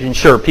 and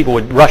sure, people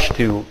would rush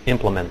to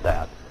implement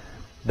that.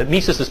 But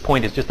Mises's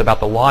point is just about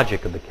the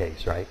logic of the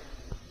case, right?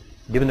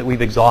 Given that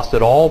we've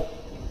exhausted all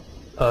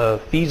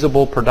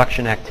feasible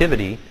production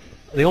activity,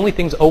 the only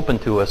things open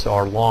to us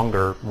are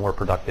longer, more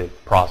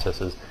productive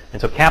processes. And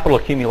so capital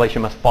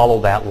accumulation must follow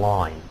that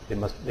line. It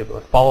must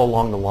follow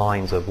along the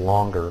lines of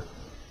longer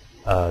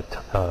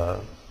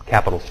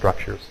capital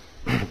structures.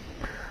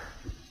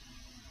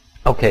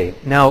 Okay,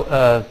 now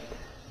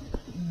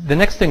the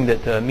next thing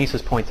that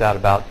Mises points out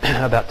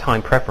about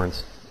time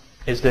preference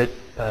is that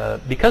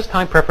because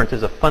time preference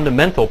is a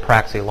fundamental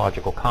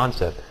praxeological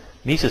concept,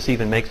 Mises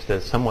even makes the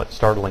somewhat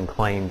startling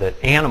claim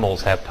that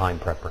animals have time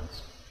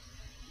preference.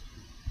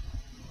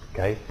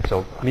 Okay,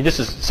 so I mean this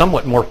is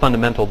somewhat more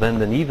fundamental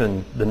than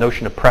even the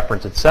notion of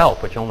preference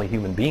itself, which only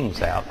human beings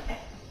have.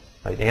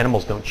 Right?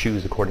 Animals don't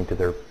choose according to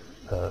their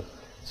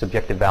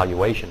subjective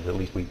valuations. At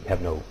least we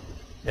have no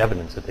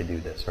evidence that they do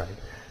this. Right?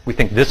 We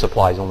think this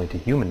applies only to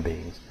human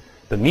beings.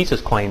 But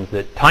Mises claims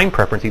that time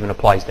preference even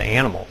applies to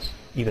animals.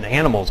 Even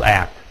animals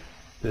act,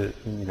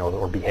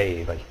 or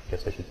behave. I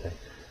guess I should say,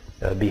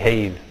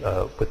 behave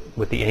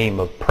with the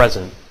aim of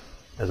present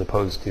as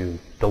opposed to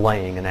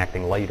delaying and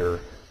acting later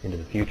into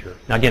the future.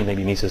 Now again,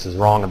 maybe Mises is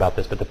wrong about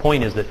this, but the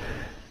point is that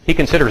he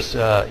considers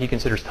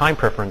time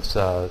preference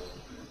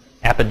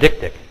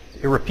apodictic.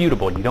 It's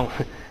irrefutable. You don't.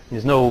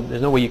 There's no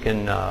way you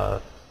can.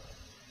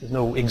 There's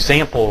no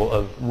example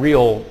of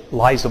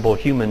realizable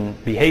human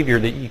behavior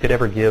that you could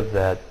ever give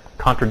that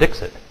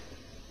contradicts it.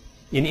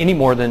 Any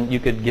more than you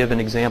could give an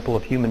example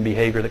of human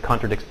behavior that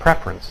contradicts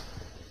preference.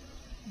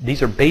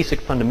 These are basic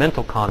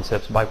fundamental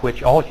concepts by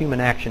which all human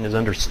action is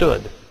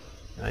understood.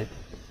 Right?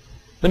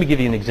 Let me give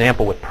you an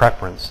example with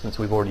preference, since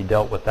we've already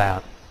dealt with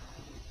that.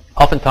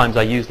 Oftentimes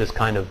I use this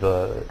kind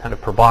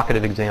of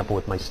provocative example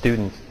with my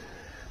students,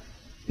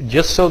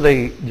 just so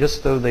they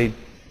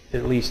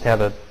at least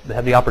have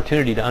the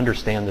opportunity to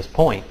understand this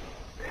point.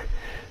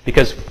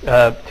 Because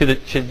to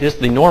just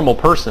the normal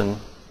person,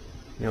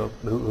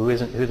 who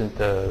isn't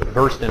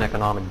versed in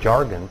economic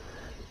jargon,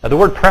 the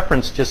word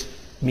preference just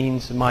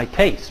means my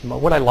taste,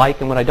 what I like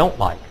and what I don't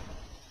like,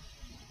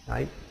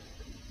 right?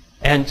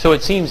 And so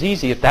it seems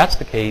easy, if that's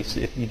the case,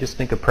 if you just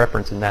think of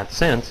preference in that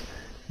sense,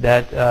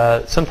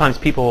 that sometimes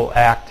people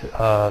act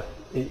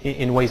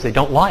in ways they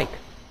don't like.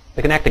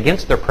 They can act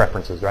against their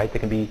preferences, right? They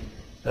can be,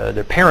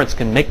 their parents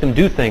can make them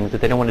do things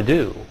that they don't want to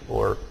do,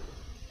 or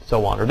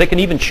so on. Or they can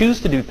even choose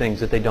to do things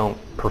that they don't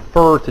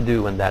prefer to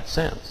do in that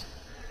sense.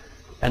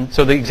 And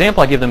so the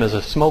example I give them is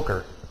a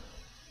smoker.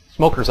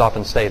 Smokers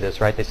often say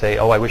this, right? They say,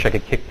 oh, I wish I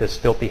could kick this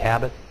filthy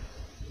habit.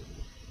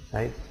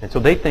 Right? And so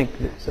they think,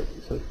 so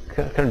it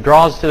kind of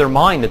draws to their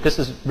mind that this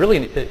is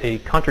really a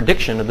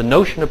contradiction of the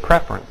notion of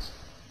preference.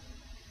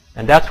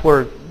 And that's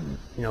where,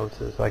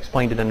 so I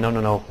explained to them,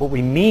 no. What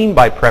we mean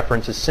by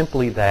preference is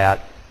simply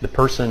that the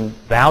person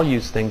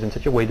values things in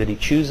such a way that he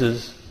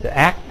chooses to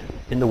act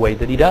in the way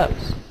that he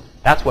does.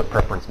 That's what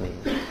preference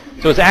means.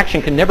 So his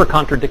action can never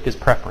contradict his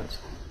preference.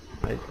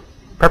 Right?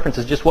 Preference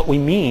is just what we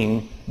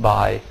mean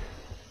by,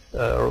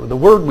 or the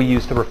word we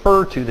use to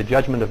refer to the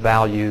judgment of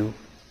value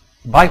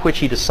by which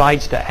he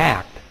decides to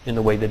act in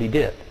the way that he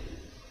did.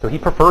 So he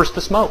prefers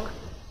to smoke.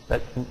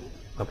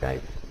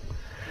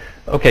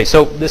 Okay,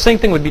 so the same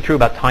thing would be true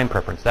about time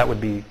preference. That would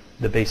be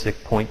the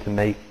basic point to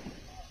make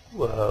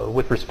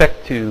with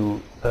respect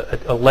to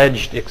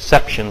alleged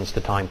exceptions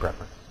to time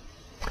preference.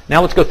 Now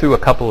let's go through a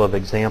couple of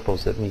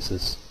examples that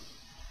Mises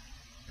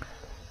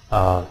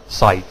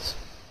cites.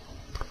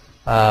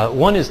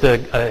 One is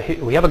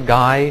we have a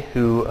guy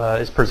who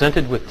is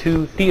presented with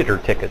 2 theater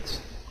tickets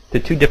to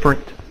 2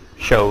 different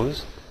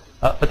shows,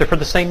 but they're for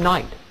the same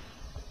night.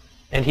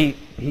 And he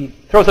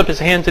throws up his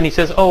hands and he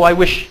says, "Oh, I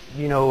wish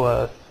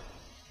the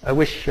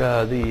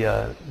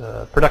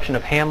production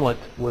of Hamlet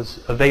was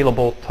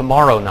available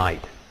tomorrow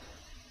night."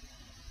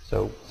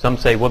 So some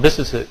say, well, this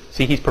is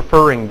he's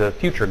preferring the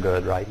future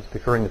good, right? He's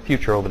preferring the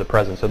future over the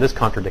present. So this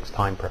contradicts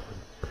time preference.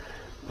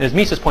 And as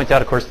Mises points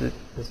out, of course,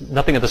 there's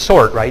nothing of the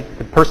sort, right?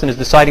 The person is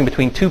deciding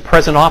between 2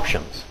 present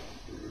options.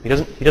 He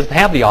doesn't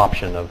have the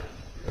option of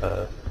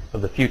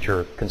the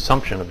future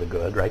consumption of the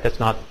good, right? That's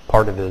not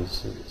part of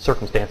his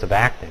circumstance of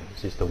acting.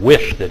 It's just a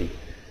wish that he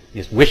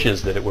just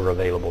wishes that it were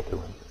available to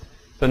him.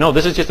 So no,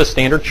 this is just a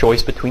standard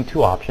choice between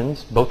two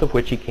options, both of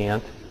which he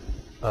can't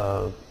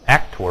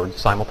act towards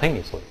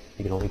simultaneously.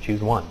 He can only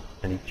choose one,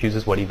 and he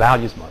chooses what he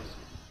values most,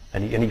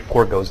 and he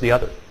foregoes the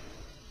other.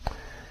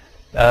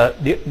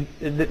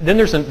 Then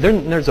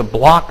there's a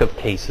block of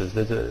cases,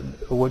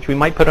 which we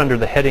might put under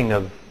the heading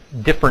of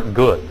different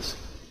goods,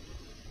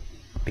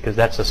 because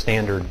that's a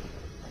standard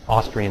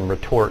Austrian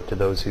retort to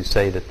those who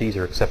say that these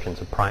are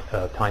exceptions of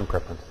time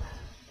preference.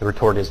 The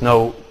retort is,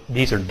 no,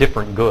 these are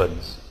different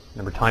goods.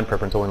 Remember, time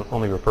preference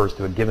only refers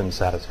to a given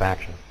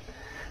satisfaction.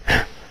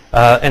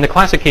 And the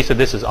classic case of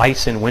this is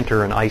ice in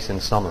winter and ice in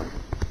summer.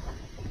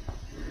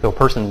 So a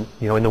person,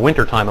 in the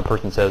winter time, a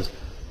person says,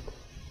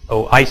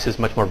 oh, ice is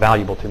much more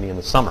valuable to me in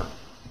the summer.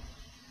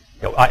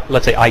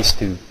 Let's say ice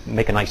to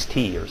make an iced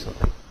tea or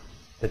something.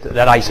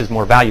 That ice is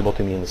more valuable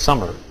to me in the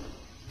summer,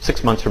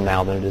 6 months from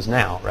now than it is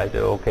now, right?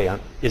 Okay,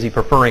 is he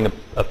preferring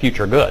a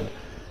future good? I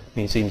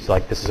mean, it seems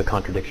like this is a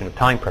contradiction of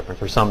time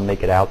preference, or some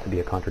make it out to be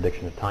a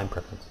contradiction of time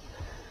preference.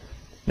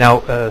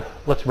 Now,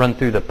 let's run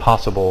through the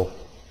possible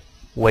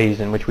ways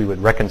in which we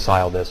would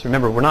reconcile this.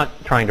 Remember, we're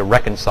not trying to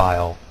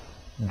reconcile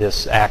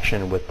this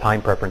action with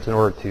time preference in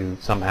order to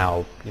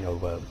somehow,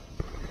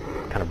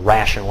 kind of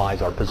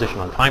rationalize our position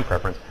on time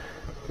preference.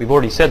 We've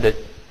already said that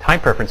time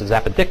preference is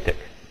apodictic.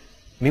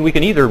 I mean, we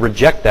can either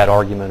reject that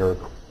argument or,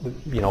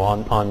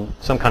 on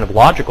some kind of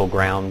logical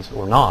grounds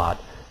or not.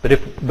 But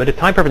if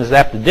time preference is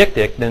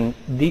apodictic, then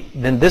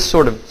this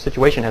sort of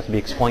situation has to be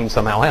explained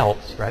somehow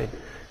else, right?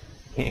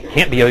 It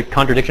can't be a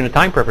contradiction of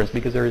time preference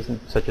because there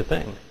isn't such a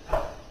thing.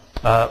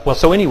 Well,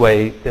 so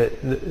anyway,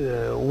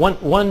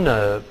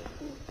 one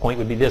point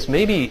would be this.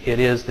 Maybe it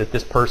is that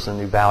this person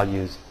who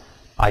values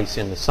ice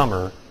in the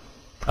summer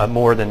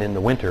more than in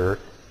the winter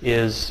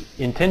is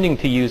intending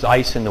to use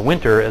ice in the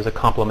winter as a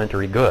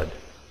complementary good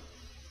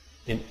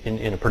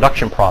in a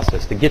production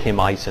process to get him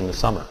ice in the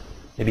summer.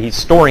 Maybe he's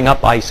storing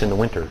up ice in the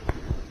winter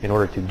in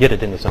order to get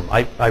it in the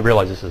summer. I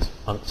realize this is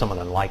somewhat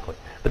unlikely.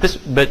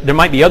 But there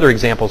might be other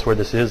examples where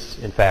this is,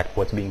 in fact,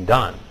 what's being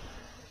done.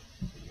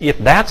 If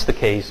that's the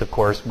case, of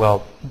course,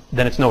 well,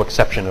 then it's no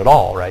exception at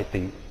all, right?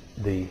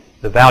 The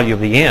value of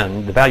the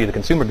end, the value of the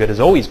consumer good is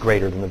always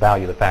greater than the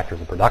value of the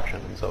factors of production.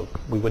 And so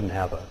we wouldn't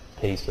have a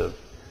case of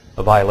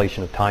a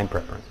violation of time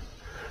preference.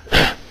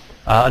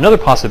 Another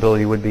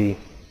possibility would be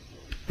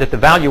that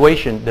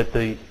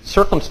the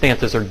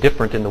circumstances are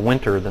different in the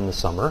winter than the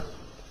summer.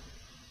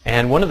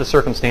 And one of the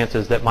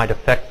circumstances that might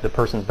affect the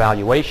person's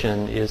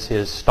valuation is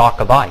his stock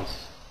of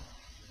ice.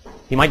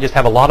 He might just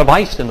have a lot of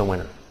ice in the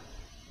winter.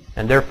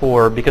 And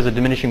therefore, because of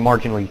diminishing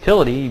marginal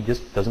utility, he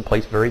just doesn't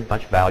place very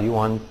much value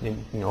on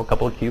a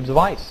couple of cubes of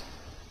ice.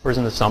 Whereas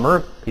in the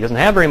summer, he doesn't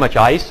have very much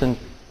ice, and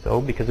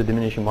so because of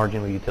diminishing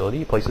marginal utility,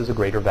 he places a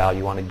greater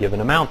value on a given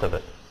amount of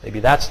it. Maybe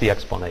that's the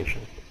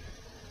explanation.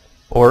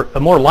 Or a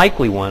more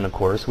likely one, of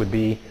course, would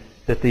be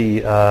that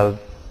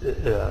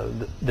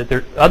that there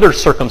are other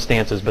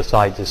circumstances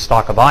besides his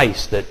stock of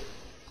ice that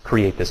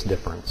create this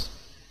difference.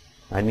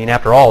 I mean,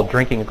 after all,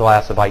 drinking a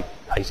glass of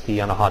iced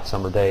tea on a hot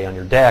summer day on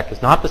your deck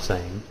is not the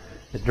same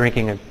as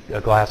drinking a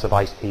glass of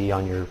iced tea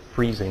on your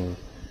freezing,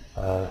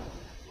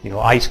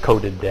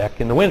 ice-coated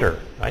deck in the winter.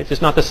 Right? It's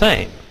just not the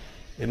same.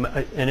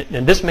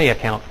 And this may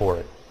account for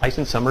it. Ice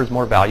in summer is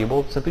more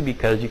valuable simply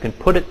because you can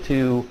put it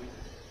to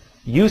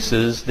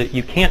uses that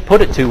you can't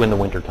put it to in the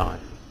wintertime.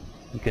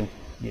 You can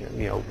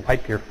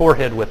wipe your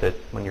forehead with it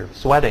when you're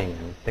sweating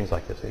and things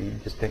like this. So you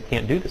just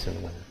can't do this in the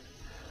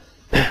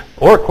winter.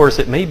 Or, of course,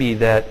 it may be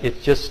that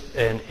it's just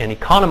an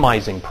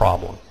economizing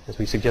problem, as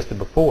we suggested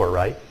before,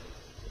 right?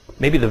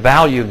 Maybe the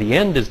value of the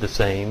end is the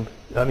same.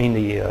 I mean,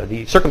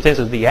 the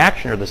circumstances of the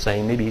action are the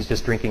same. Maybe he's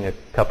just drinking a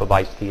cup of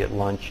iced tea at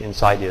lunch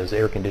inside his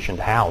air-conditioned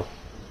house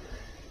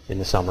in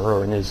the summer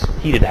or in his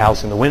heated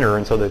house in the winter,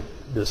 and so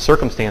the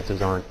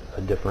circumstances aren't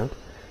different.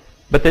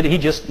 But that he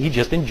just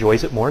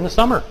enjoys it more in the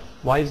summer.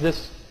 Why is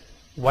this?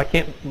 Why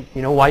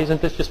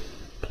isn't this just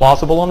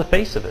plausible on the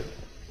face of it?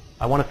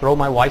 I want to throw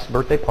my wife's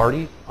birthday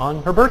party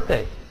on her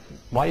birthday.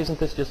 Why isn't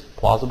this just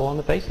plausible on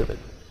the face of it?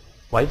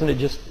 Why isn't it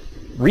just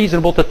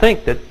reasonable to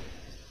think that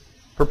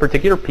for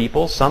particular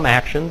people, some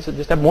actions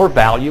just have more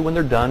value when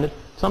they're done at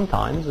some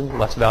times and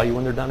less value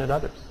when they're done at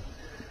others?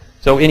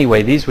 So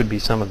anyway, these would be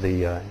some of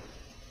the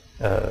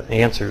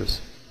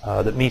answers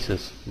that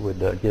Mises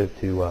would give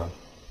to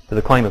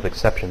the claim of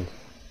exception.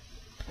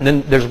 And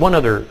then there's one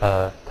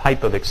other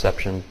type of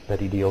exception that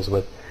he deals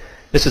with.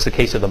 This is the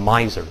case of the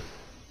miser.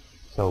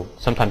 So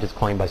sometimes it's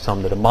claimed by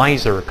some that a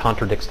miser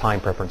contradicts time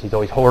preference. He's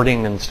always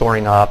hoarding and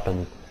storing up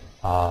and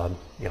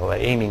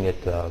aiming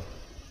at the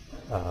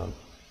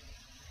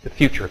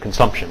future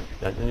consumption,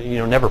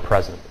 never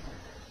present.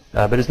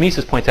 But as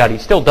Mises points out, he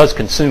still does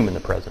consume in the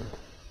present.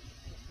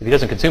 If he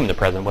doesn't consume in the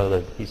present,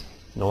 well, he's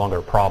no longer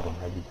a problem.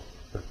 Right?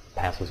 He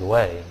passes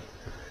away.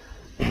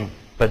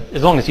 But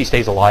as long as he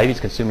stays alive, he's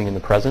consuming in the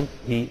present.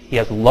 He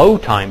has low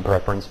time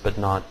preference, but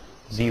not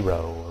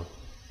zero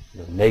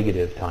or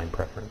negative time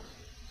preference.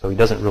 So he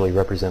doesn't really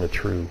represent a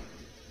true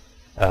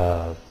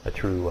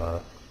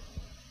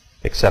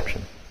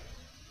exception.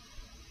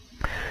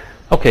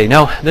 Okay,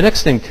 now the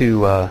next thing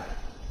to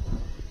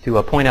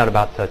to point out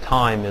about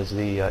time is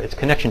its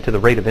connection to the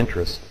rate of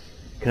interest,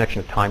 connection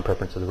of time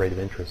preference to the rate of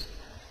interest.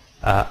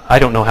 I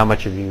don't know how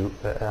much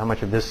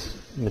of this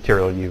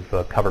material you've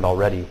covered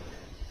already,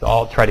 so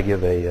I'll try to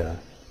give a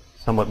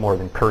somewhat more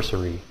than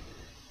cursory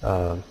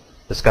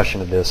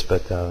discussion of this,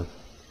 but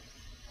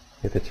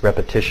if it's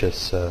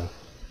repetitious,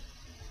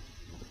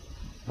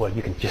 well,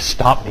 you can just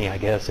stop me, I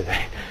guess, if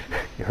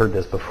you heard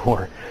this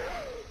before.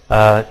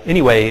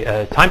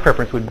 Anyway, time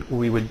preference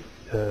we would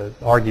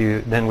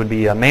argue then would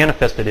be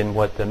manifested in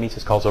what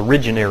Mises calls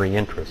originary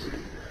interest.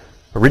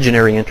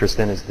 Originary interest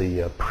then is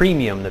the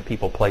premium that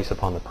people place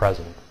upon the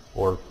present,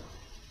 or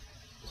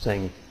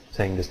saying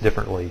this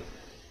differently,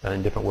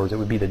 in different words, it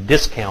would be the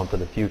discount of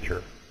the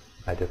future.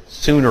 Right? If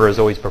sooner is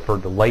always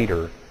preferred to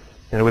later,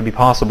 then it would be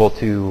possible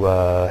to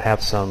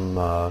have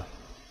some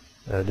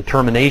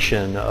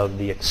determination of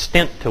the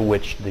extent to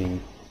which the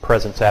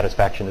present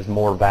satisfaction is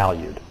more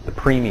valued, the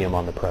premium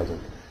on the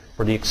present,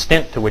 or the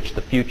extent to which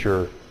the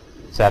future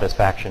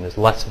satisfaction is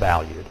less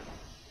valued,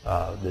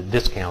 the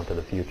discount of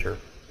the future.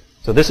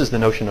 So this is the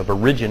notion of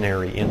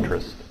originary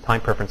interest. Time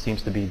preference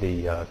seems to be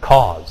the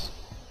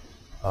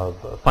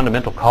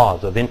fundamental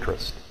cause of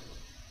interest.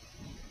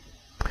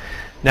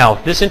 Now,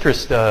 this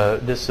interest,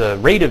 this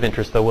rate of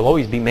interest, though, will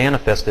always be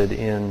manifested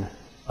in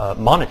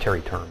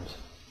monetary terms.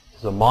 This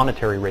is a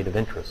monetary rate of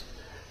interest.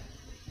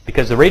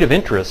 Because the rate of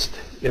interest,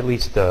 at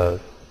least as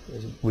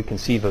we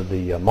conceive of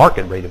the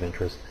market rate of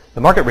interest,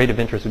 the market rate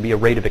of interest would be a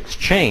rate of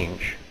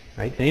exchange,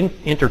 right? An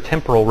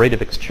intertemporal rate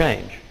of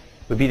exchange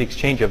would be the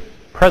exchange of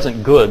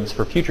present goods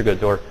for future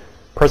goods, or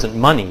present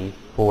money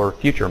for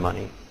future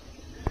money.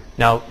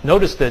 Now,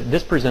 notice that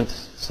this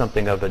presents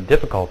something of a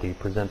difficulty,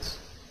 presents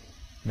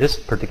this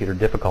particular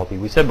difficulty.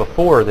 We said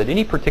before that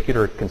any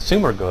particular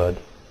consumer good,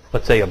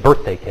 let's say a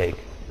birthday cake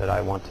that I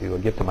want to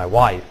give to my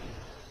wife,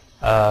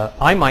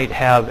 I might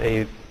have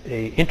a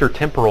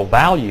intertemporal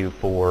value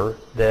for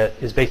that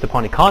is based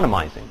upon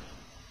economizing.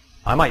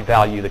 I might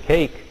value the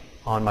cake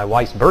on my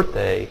wife's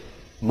birthday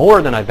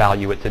more than I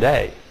value it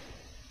today.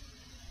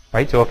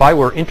 Right? So if I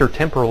were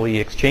intertemporally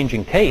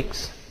exchanging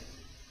cakes,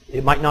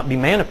 it might not be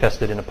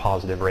manifested in a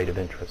positive rate of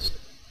interest.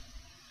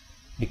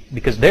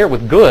 Because there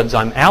with goods,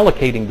 I'm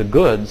allocating the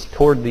goods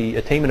toward the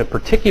attainment of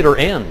particular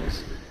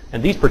ends.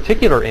 And these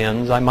particular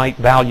ends I might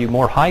value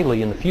more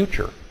highly in the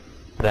future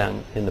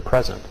than in the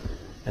present.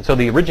 And so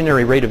the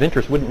originary rate of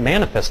interest wouldn't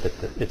manifest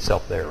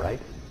itself there, right?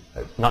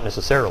 Not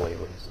necessarily, at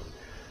least.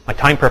 My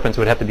time preference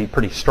would have to be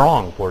pretty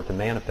strong for it to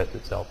manifest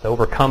itself, to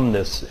overcome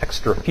this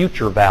extra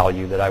future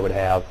value that I would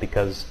have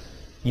because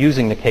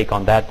using the cake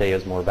on that day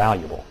is more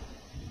valuable.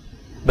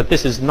 But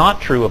this is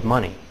not true of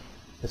money.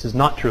 This is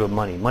not true of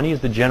money. Money is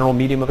the general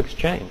medium of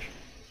exchange.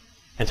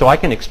 And so I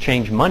can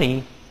exchange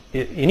money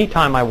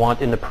anytime I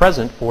want in the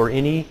present for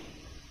any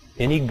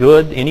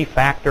good, any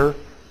factor,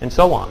 and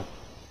so on.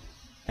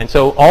 And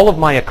so all of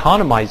my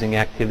economizing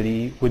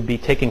activity would be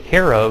taken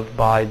care of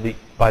by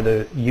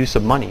the use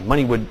of money.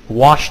 Money would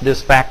wash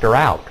this factor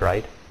out,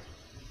 right?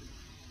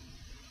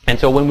 And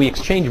so when we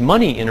exchange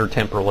money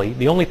intertemporally,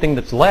 the only thing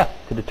that's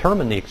left to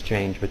determine the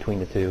exchange between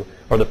the two,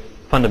 or the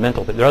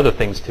fundamental, there are other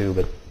things too,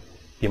 but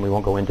again, we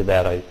won't go into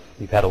that.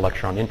 We've had a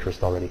lecture on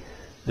interest already.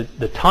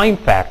 The time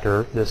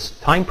factor, this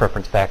time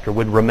preference factor,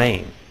 would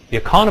remain. The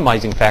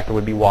economizing factor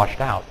would be washed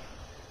out.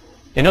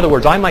 In other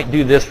words, I might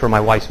do this for my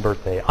wife's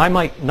birthday. I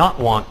might not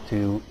want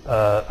to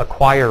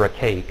acquire a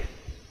cake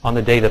on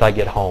the day that I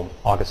get home,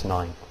 August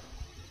 9th.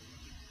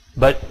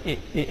 But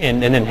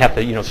and then have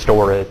to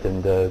store it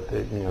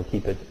and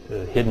keep it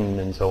hidden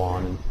and so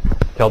on and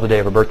till the day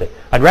of her birthday.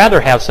 I'd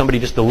rather have somebody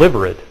just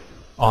deliver it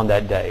on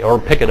that day, or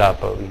pick it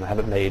up, or have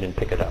it made and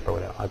pick it up, or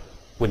whatever. I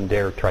wouldn't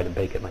dare try to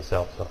bake it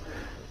myself, so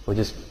we'll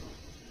just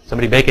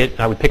somebody bake it, and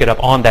I would pick it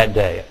up on that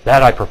day.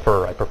 That I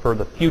prefer. I prefer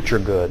the future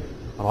good.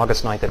 On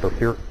August 9th, I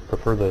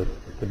prefer the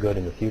good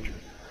in the future.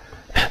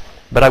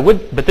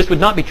 But this would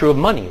not be true of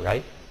money,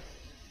 right?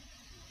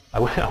 I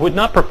would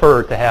not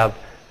prefer to have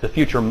the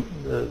future,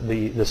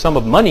 the sum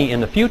of money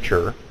in the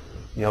future,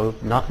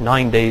 not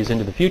 9 days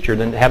into the future,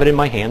 than to have it in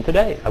my hand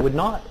today. I would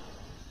not.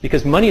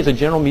 Because money is a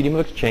general medium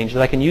of exchange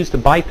that I can use to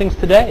buy things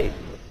today.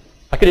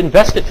 I could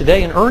invest it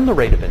today and earn the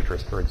rate of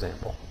interest, for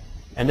example,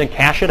 and then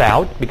cash it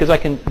out because I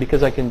can,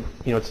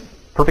 it's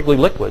perfectly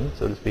liquid,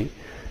 so to speak.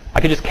 I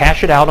could just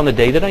cash it out on the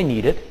day that I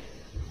need it,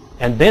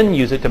 and then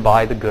use it to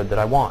buy the good that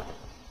I want.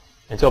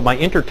 And so my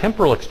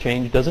intertemporal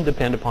exchange doesn't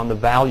depend upon the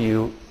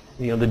value,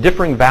 the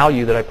differing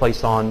value that I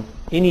place on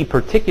any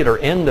particular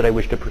end that I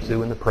wish to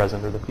pursue in the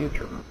present or the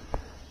future.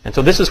 And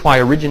so this is why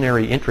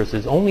originary interest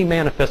is only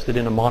manifested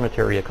in a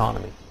monetary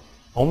economy,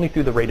 only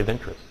through the rate of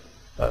interest.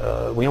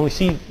 We only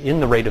see in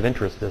the rate of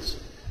interest this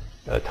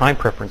time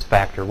preference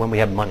factor when we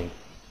have money.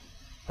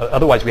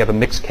 Otherwise, we have a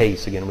mixed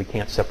case. Again, we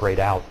can't separate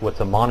out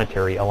what's a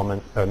monetary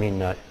element.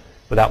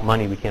 Without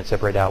money, we can't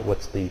separate out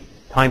what's the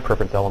time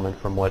preference element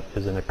from what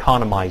is an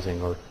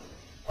economizing or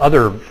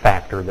other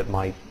factor that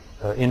might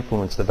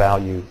influence the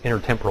value,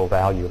 intertemporal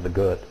value of the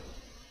good.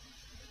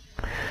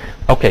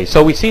 Okay,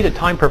 so we see that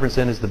time preference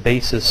then is the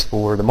basis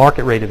for the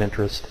market rate of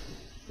interest.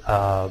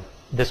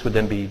 this would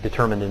then be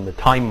determined in the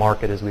time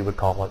market, as we would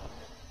call it,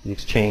 the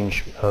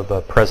exchange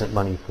of present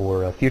money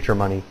for future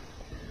money.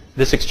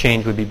 This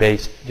exchange would be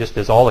based, just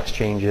as all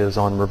exchange is,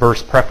 on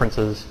reverse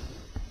preferences,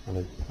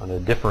 on a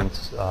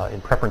difference in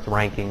preference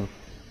ranking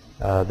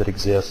that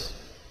exists.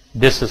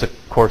 This is, of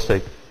course,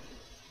 a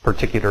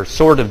particular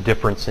sort of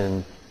difference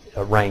in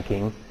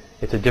ranking.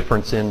 It's a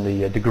difference in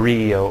the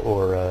degree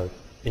or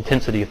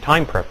intensity of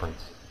time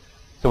preference.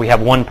 So we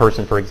have one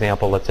person, for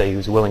example, let's say,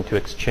 who's willing to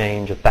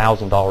exchange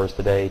 $1,000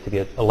 today to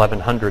get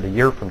 $1,100 a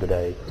year from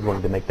today. He's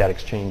willing to make that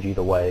exchange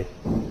either way.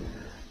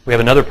 We have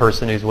another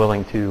person who's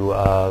willing to,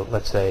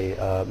 let's say,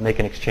 make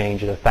an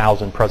exchange at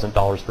 1,000 present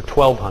dollars for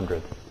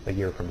 $1,200 a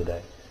year from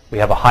today. We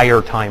have a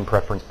higher time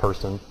preference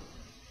person,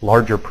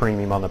 larger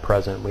premium on the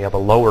present. We have a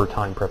lower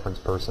time preference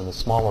person, a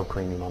smaller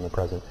premium on the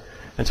present.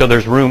 And so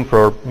there's room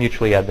for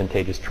mutually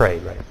advantageous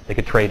trade, right? They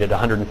could trade at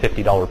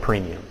 $150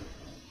 premium.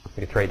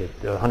 They could trade at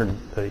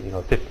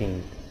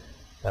 15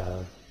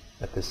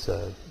 at this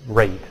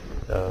rate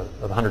of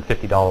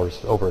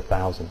 $150 over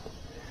 1,000.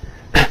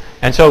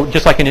 And so,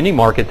 just like in any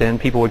market, then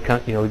people would,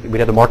 we'd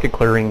have the market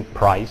clearing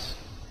price.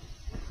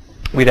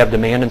 We'd have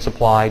demand and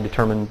supply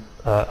determined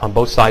on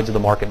both sides of the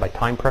market by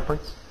time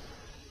preference.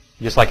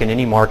 Just like in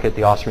any market,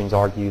 the Austrians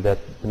argue that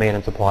demand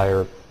and supply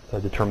are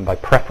determined by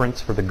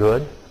preference for the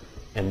good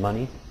and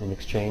money in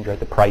exchange, right?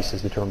 The price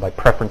is determined by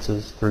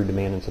preferences through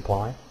demand and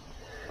supply.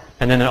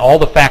 And then all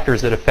the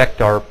factors that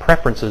affect our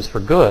preferences for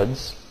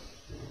goods,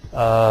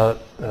 or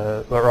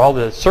all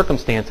the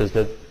circumstances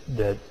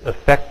that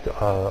affect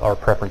our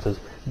preferences,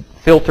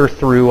 filter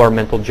through our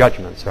mental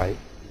judgments, right?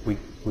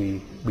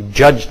 We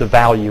judge the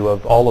value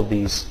of all of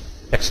these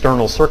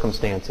external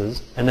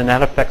circumstances, and then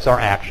that affects our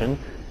action,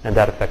 and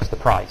that affects the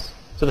price.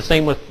 So the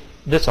same with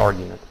this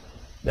argument.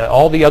 That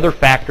all the other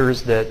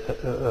factors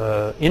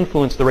that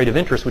influence the rate of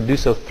interest would do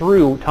so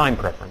through time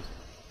preference,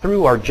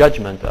 through our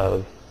judgment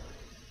of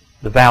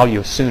the value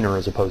of sooner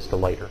as opposed to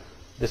later.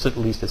 This at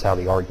least is how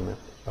the argument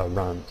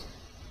runs.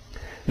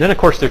 And then, of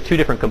course, there are two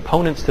different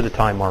components to the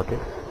time market.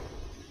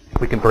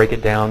 We can break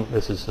it down,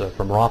 this is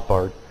from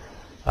Rothbard,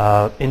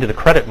 into the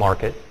credit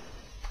market,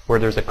 where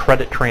there's a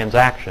credit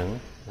transaction.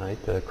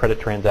 Right? The credit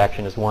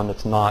transaction is one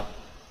that's not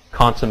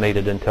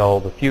consummated until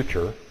the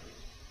future.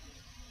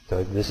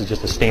 So this is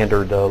just a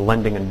standard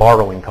lending and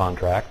borrowing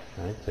contract.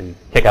 Right? So you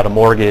take out a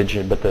mortgage,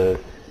 but the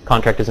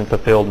contract isn't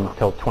fulfilled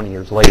until 20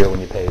 years later when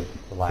you pay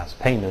the last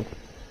payment.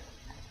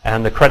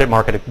 And the credit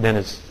market then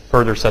is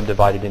further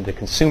subdivided into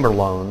consumer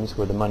loans,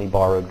 where the money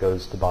borrowed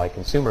goes to buy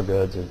consumer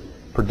goods, and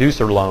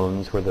producer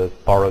loans, where the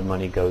borrowed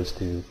money goes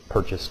to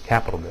purchase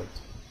capital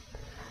goods.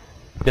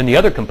 Then the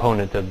other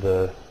component of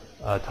the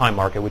time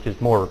market, which is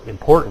more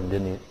important,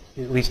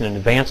 at least in an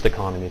advanced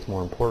economy it's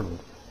more important,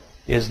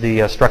 is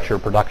the structure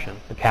of production,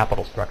 the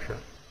capital structure.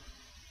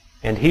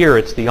 And here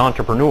it's the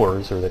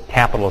entrepreneurs, or the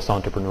capitalist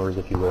entrepreneurs,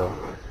 if you will,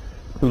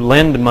 who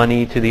lend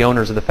money to the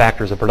owners of the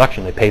factors of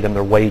production. They pay them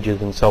their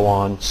wages and so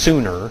on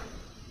sooner.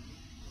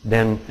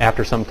 Then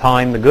after some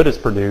time the good is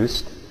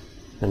produced,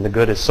 and the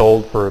good is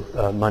sold for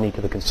money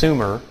to the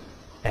consumer,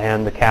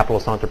 and the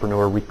capitalist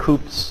entrepreneur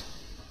recoups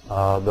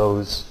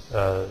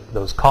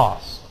those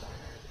costs.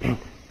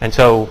 And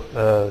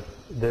so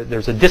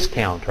there's a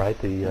discount, right?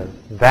 The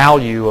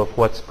value of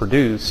what's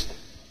produced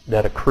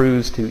that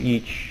accrues to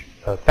each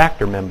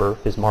factor member,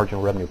 his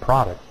marginal revenue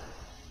product,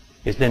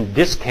 is then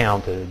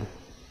discounted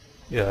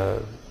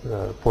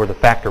for the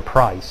factor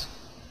price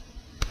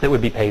that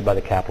would be paid by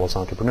the capitalist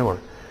entrepreneur,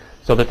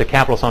 so that the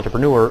capitalist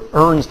entrepreneur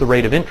earns the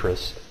rate of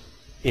interest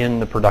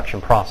in the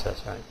production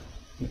process.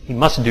 Right? He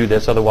must do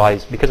this,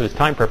 otherwise, because of his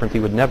time preference, he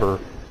would never,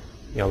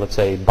 let's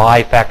say,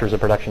 buy factors of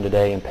production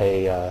today and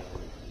pay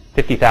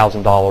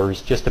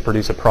 $50,000 just to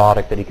produce a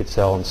product that he could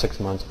sell in 6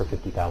 months for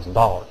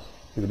 $50,000.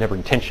 He would never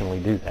intentionally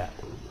do that.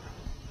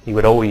 He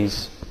would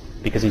always,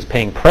 because he's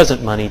paying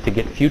present money to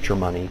get future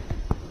money,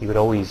 he would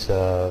always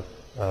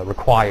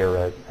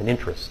require an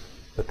interest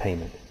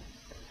payment.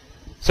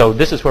 So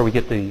this is where we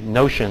get the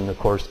notion, of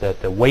course,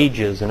 that the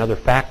wages and other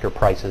factor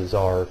prices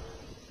are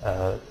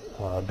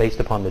based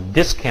upon the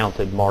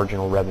discounted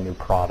marginal revenue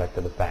product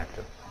of the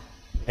factor.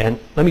 And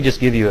let me just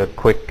give you a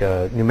quick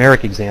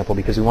numeric example,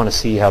 because we want to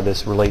see how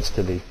this relates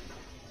to the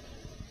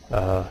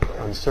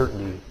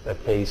uncertainty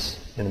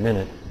case in a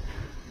minute.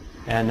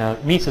 And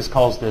Mises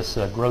calls this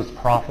gross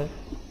profit.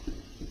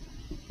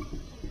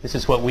 This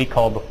is what we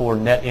called before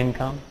net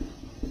income.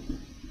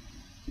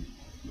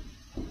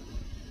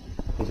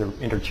 These are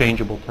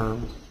interchangeable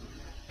terms.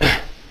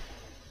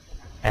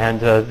 And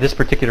this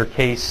particular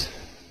case,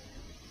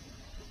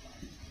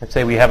 let's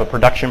say we have a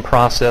production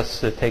process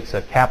that takes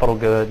a capital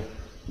good,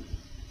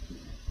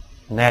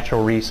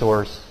 natural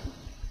resource,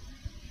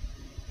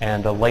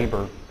 and a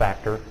labor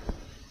factor,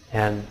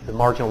 and the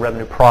marginal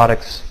revenue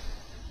products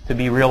to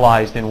be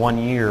realized in 1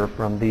 year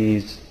from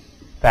these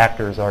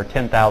factors are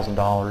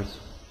 $10,000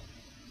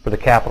 for the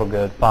capital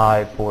good,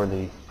 $5,000 for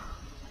the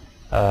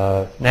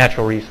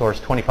natural resource,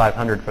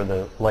 $2,500 for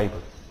the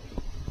labor.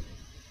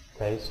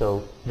 Okay,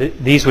 so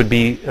these would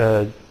be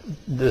the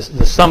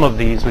sum of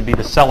these would be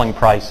the selling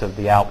price of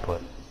the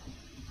output.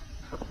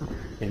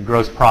 In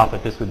gross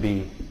profit, this would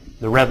be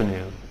the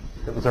revenue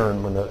that was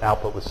earned when the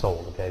output was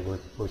sold. Okay,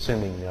 we're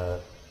assuming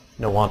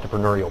no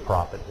entrepreneurial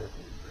profit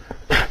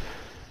here.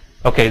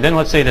 Okay, then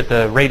let's say that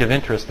the rate of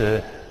interest,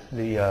 the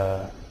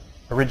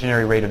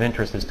originary rate of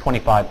interest is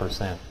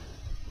 25%,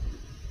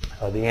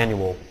 the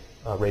annual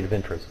rate of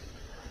interest.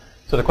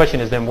 So the question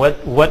is then,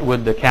 what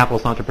would the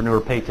capitalist entrepreneur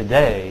pay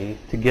today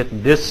to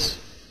get this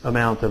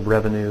amount of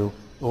revenue,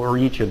 or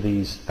each of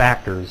these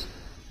factors,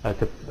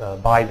 to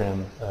buy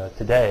them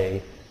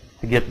today,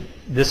 to get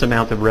this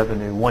amount of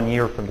revenue 1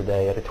 year from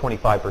today at a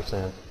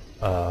 25%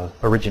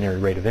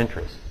 originary rate of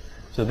interest?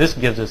 So this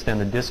gives us then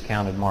the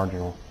discounted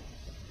marginal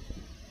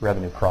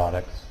revenue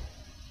products.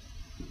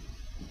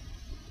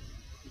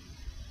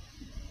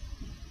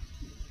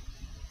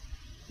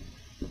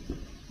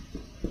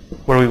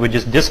 Where we would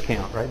just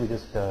discount, right? We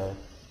just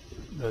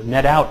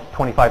net out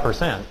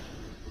 25%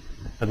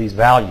 of these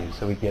values.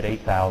 So we get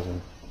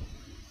 8,000,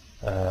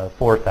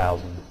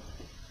 4,000,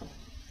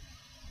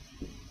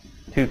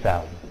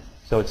 2,000.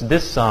 So it's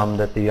this sum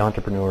that the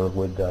entrepreneur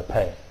would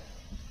pay.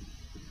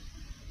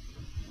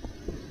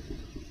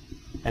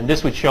 And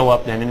this would show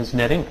up then in his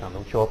net income. It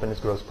would show up in his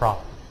gross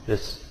profit.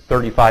 This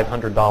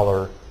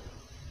 $3,500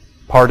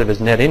 part of his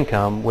net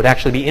income would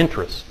actually be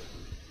interest.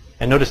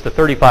 And notice the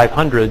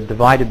 3,500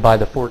 divided by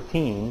the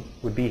 14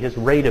 would be his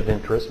rate of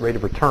interest, rate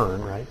of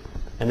return, right?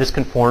 And this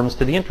conforms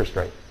to the interest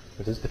rate.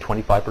 This is the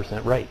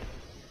 25% rate.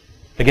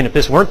 Again, if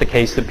this weren't the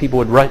case, that people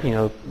would,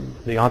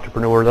 the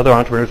entrepreneurs, other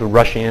entrepreneurs would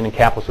rush in and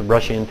capitalists would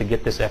rush in to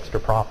get this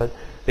extra profit.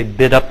 They'd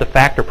bid up the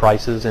factor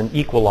prices and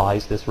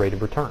equalize this rate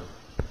of return.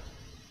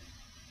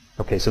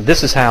 Okay, so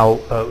this is how,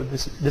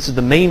 this is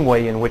the main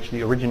way in which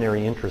the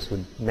originary interest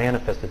would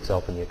manifest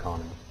itself in the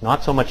economy.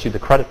 Not so much through the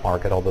credit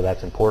market, although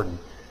that's important,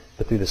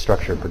 but through the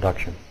structure of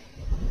production.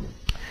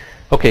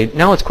 Okay,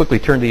 now let's quickly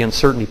turn to the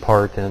uncertainty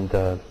part,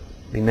 and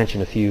we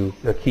mentioned a few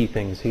key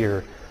things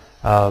here.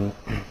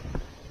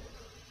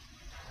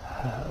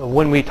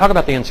 When we talk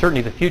about the uncertainty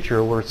of the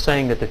future, we're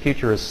saying that the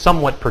future is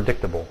somewhat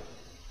predictable.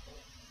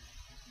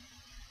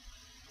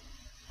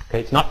 Okay,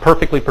 it's not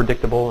perfectly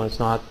predictable, and it's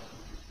not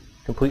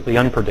completely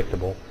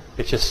unpredictable.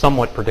 It's just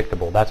somewhat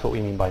predictable. That's what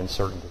we mean by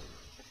uncertainty.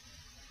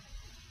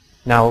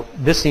 Now,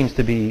 this seems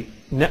to be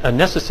a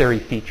necessary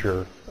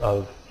feature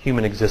of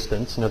human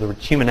existence. In other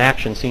words, human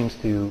action seems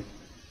to,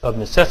 of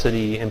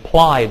necessity,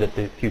 imply that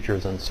the future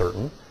is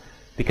uncertain.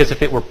 Because if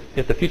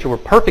the future were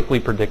perfectly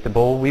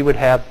predictable, we would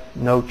have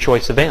no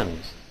choice of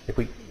ends. If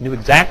we knew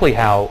exactly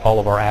how all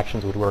of our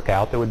actions would work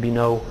out, there would be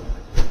no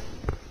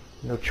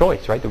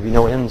choice, right? There would be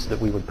no ends that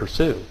we would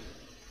pursue.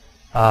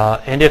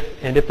 And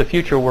if the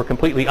future were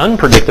completely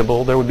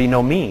unpredictable, there would be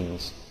no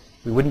means.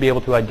 We wouldn't be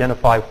able to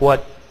identify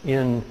what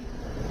in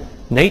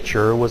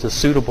nature was a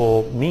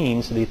suitable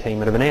means to the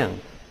attainment of an end.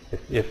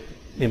 If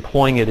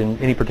employing it in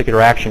any particular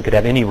action could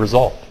have any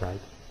result, right?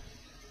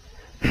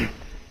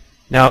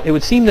 Now, it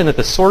would seem then that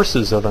the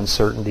sources of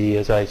uncertainty,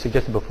 as I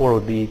suggested before,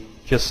 would be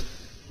just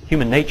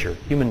human nature,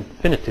 human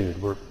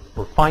finitude. We're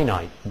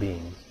finite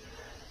beings.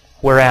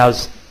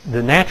 Whereas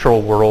the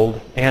natural world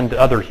and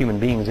other human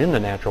beings in the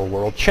natural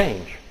world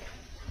change.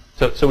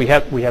 So we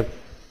have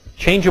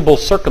changeable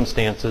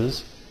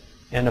circumstances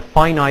and a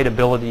finite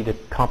ability to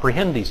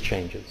comprehend these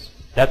changes.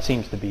 That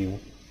seems to be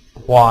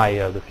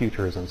why the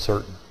future is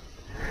uncertain.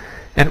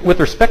 And with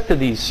respect to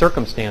these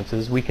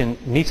circumstances,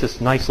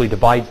 Mises nicely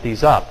divides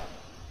these up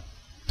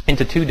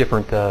into two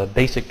different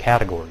basic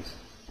categories.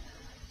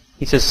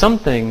 He says some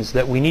things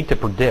that we need to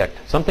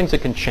predict, some things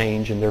that can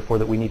change and therefore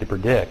that we need to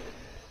predict,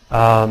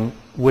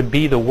 would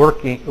be the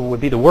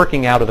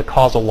working out of the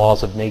causal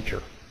laws of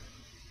nature.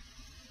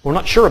 We're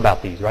not sure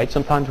about these, right?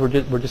 Sometimes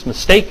we're just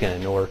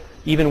mistaken, or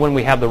even when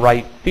we have the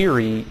right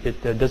theory,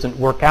 it doesn't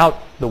work out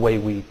the way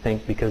we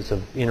think because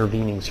of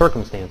intervening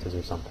circumstances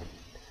or something.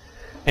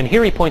 And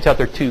here he points out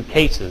there are two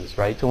cases,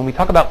 right? So when we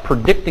talk about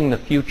predicting the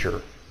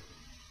future,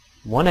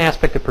 one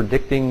aspect of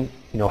predicting,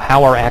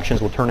 how our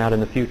actions will turn out in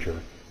the future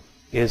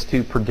is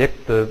to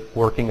predict the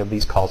working of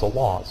these causal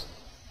laws.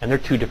 And there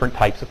are two different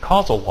types of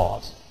causal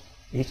laws.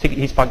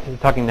 He's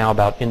talking now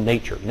about in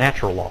nature,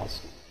 natural laws,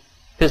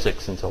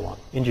 physics and so on,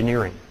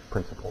 engineering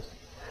principles.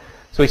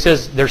 So he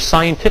says there's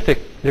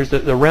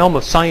the realm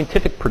of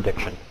scientific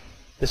prediction.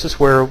 This is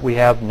where we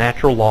have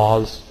natural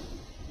laws,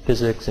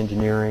 physics,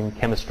 engineering,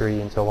 chemistry,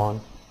 and so on.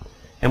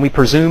 And we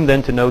presume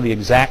then to know the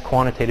exact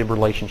quantitative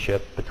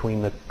relationship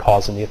between the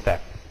cause and the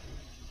effect.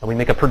 And we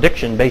make a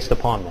prediction based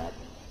upon that.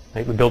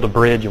 Right? We build a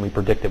bridge and we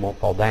predict it won't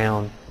fall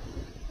down.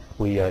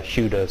 We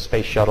shoot a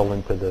space shuttle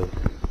into the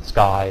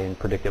sky and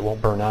predict it won't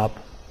burn up.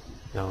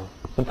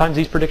 Sometimes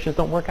these predictions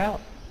don't work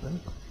out.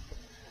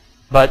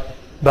 Right?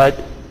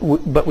 But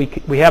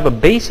we have a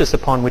basis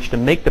upon which to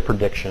make the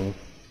prediction.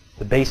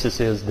 The basis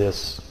is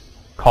this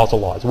causal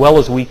law, as well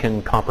as we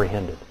can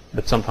comprehend it.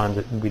 But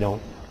sometimes we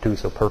don't do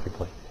so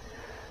perfectly.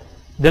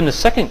 Then the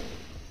second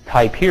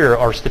type here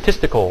are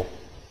statistical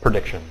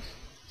predictions.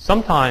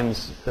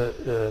 Sometimes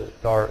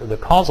the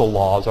causal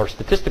laws are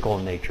statistical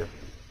in nature.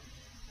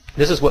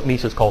 This is what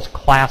Mises calls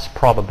class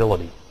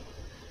probability.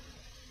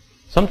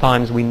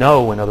 Sometimes we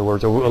know, in other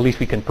words, or at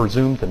least we can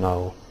presume to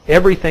know,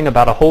 everything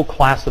about a whole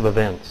class of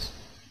events,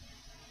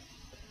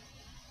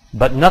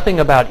 but nothing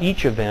about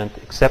each event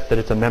except that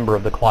it's a member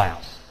of the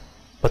class.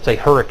 Let's say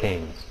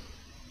hurricanes,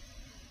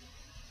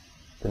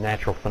 the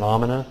natural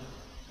phenomena,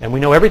 and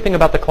we know everything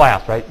about the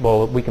class, right?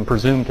 Well, we can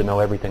presume to know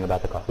everything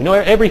about the class. We know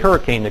every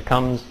hurricane that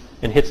comes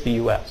and hits the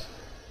U.S.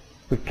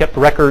 We've kept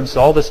records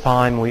all this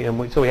time,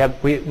 so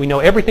we know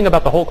everything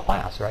about the whole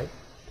class, right?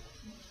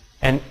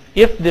 And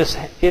if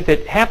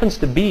it happens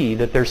to be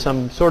that there's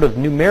some sort of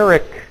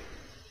numeric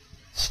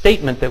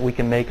statement that we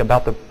can make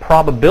about the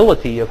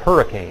probability of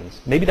hurricanes,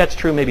 maybe that's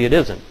true, maybe it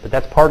isn't, but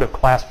that's part of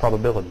class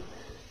probability.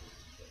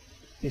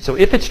 So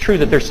if it's true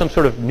that there's some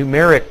sort of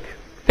numeric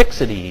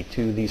fixity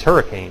to these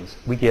hurricanes,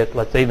 we get,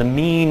 let's say, the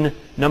mean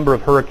number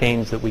of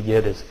hurricanes that we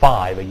get is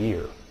 5 a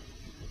year.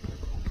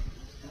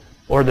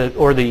 Or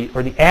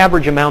the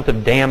average amount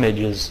of damage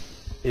is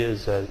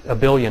 $1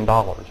 billion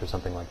or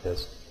something like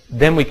this.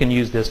 Then we can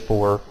use this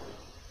for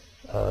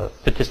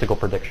statistical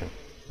prediction.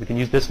 We can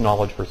use this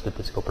knowledge for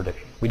statistical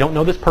prediction. We don't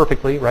know this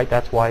perfectly, right?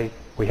 That's why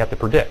we have to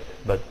predict.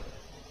 But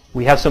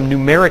we have some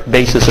numeric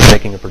basis of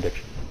making a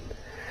prediction.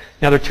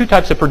 Now, there are two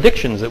types of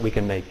predictions that we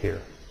can make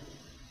here.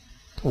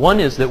 One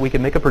is that we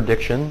can make a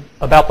prediction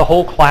about the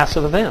whole class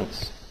of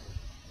events.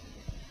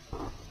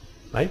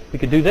 Right? We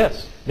could do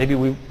this. Maybe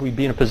we'd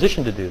be in a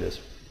position to do this.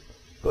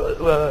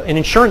 An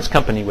insurance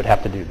company would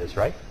have to do this,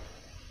 right?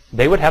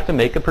 They would have to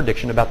make a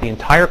prediction about the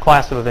entire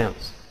class of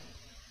events.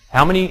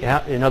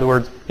 In other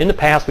words, in the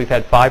past we've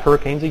had 5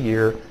 hurricanes a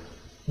year,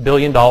 $1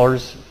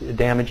 billion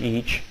damage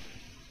each.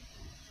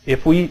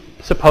 If we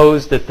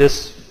suppose that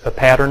this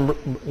pattern,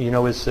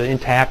 is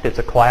intact, it's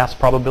a class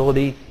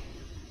probability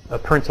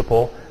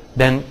principle,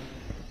 then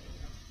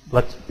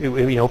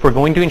if we're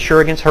going to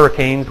insure against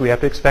hurricanes, we have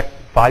to expect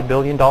 $5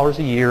 billion a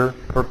year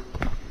for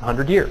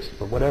 100 years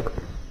or whatever.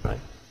 Right?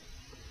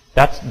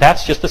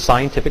 That's just a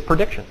scientific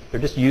prediction.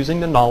 They're just using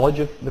the knowledge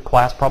of the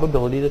class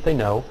probability that they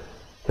know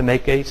to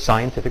make a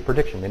scientific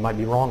prediction. They might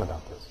be wrong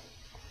about this.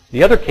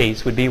 The other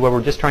case would be where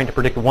we're just trying to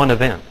predict one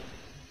event.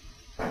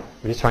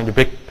 We're just trying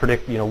to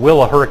predict,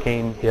 will a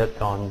hurricane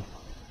hit on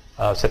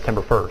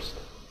September 1st?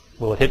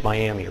 Will it hit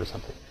Miami or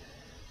something?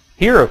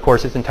 Here, of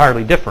course, it's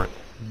entirely different.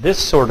 This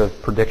sort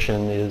of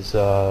prediction is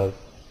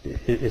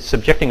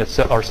subjecting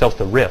ourselves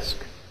to risk.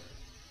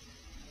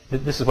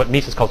 This is what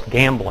Mises calls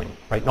gambling,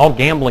 right? And all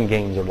gambling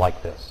games are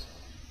like this.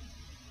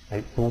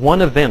 Right?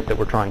 One event that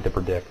we're trying to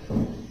predict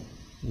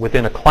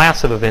within a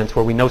class of events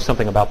where we know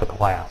something about the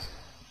class.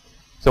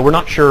 So we're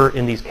not sure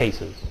in these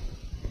cases.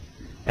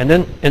 And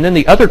then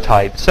the other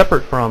type,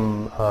 separate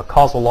from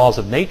causal laws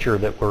of nature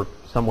that we're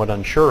somewhat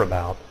unsure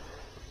about,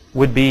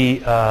 would be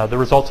the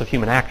results of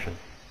human action.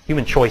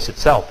 Human choice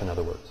itself, in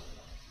other words,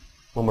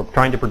 when we're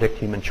trying to predict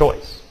human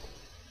choice.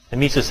 And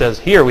Mises says,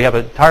 here we have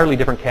an entirely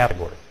different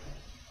category.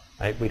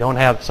 Right? We don't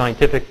have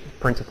scientific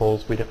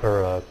principles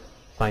or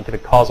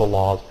scientific causal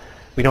laws.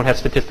 We don't have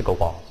statistical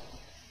laws.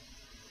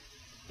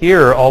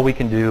 Here, all we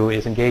can do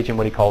is engage in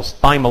what he calls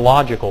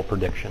thymological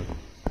prediction.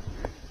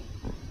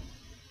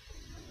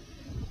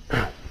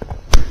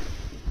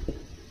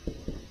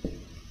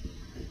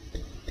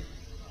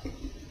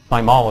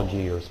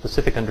 Thymology, or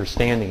specific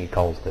understanding, he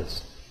calls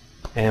this.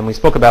 And we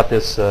spoke about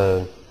this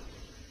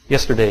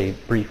yesterday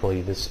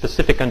briefly, this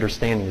specific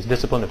understanding, this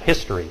discipline of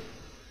history.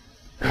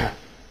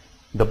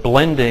 The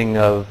blending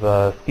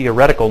of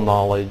theoretical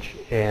knowledge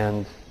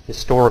and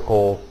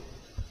historical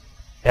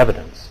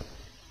evidence.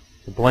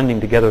 The blending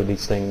together of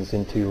these things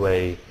into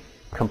a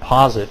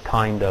composite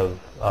kind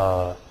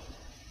of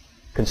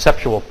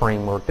conceptual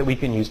framework that we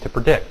can use to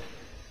predict.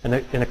 And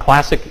a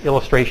classic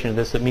illustration of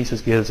this that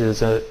Mises gives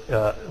is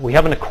we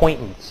have an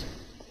acquaintance.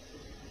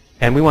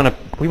 And we want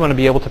to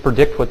be able to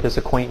predict what this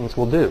acquaintance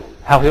will do,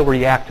 how he'll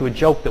react to a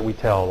joke that we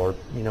tell, or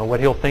what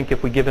he'll think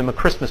if we give him a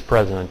Christmas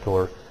present,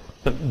 or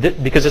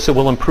because this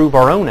will improve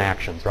our own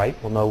actions, right?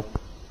 We'll know,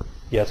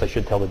 yes, I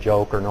should tell the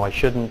joke, or no, I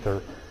shouldn't,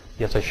 or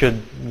yes, I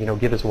should,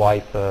 give his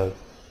wife a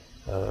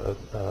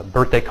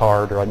birthday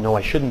card, or no,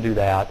 I shouldn't do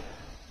that.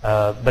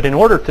 But in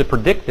order to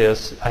predict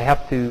this, I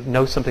have to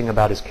know something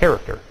about his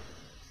character,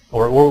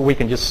 or we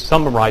can just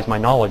summarize my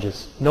knowledge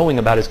as knowing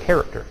about his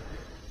character.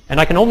 And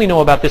I can only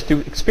know about this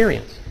through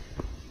experience,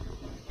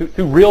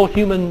 through real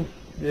human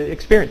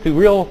experience, through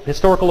real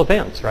historical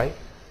events, right?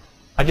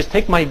 I just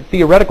take my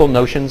theoretical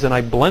notions and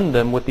I blend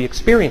them with the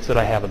experience that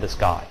I have of this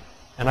guy.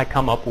 And I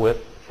come up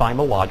with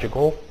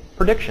thymological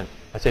prediction.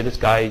 I say this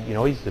guy,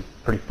 he's a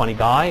pretty funny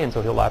guy, and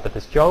so he'll laugh at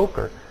this joke,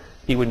 or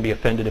he wouldn't be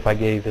offended if I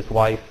gave his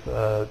wife,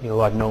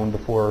 I've known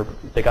before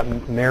they got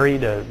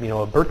married,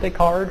 a birthday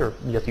card, or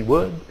yes, he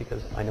would,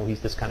 because I know he's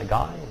this kind of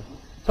guy, and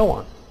so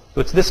on. So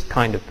it's this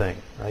kind of thing,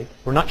 right?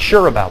 We're not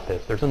sure about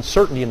this. There's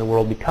uncertainty in the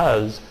world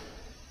because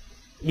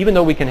even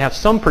though we can have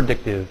some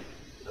predictive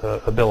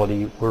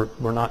ability,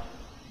 we're not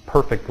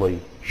perfectly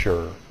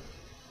sure.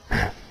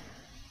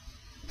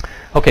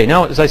 Okay,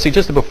 now as I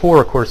suggested before,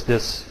 of course,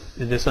 this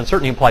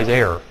uncertainty implies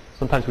error.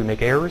 Sometimes we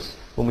make errors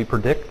when we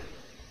predict.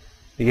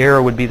 The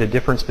error would be the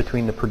difference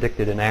between the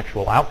predicted and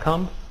actual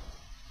outcome.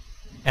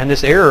 And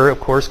this error, of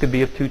course, could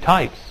be of two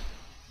types.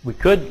 We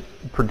could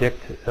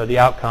predict the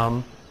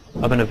outcome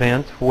of an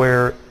event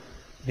where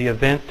the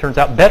event turns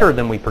out better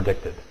than we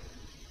predicted.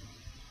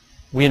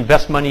 We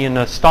invest money in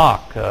a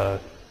stock,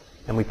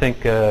 and we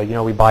think,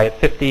 we buy at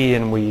 50,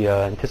 and we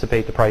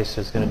anticipate the price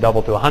is going to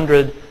double to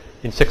 100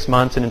 in 6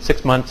 months, and in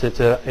 6 months it's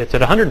at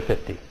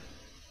 150.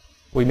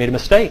 We made a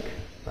mistake,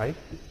 right?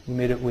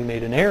 We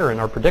made an error in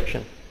our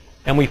prediction,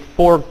 and we've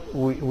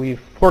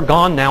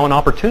foregone now an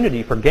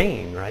opportunity for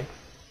gain, right?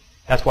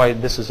 That's why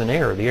this is an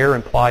error. The error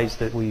implies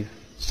that we've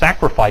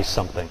sacrificed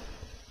something.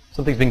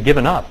 Something's been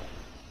given up.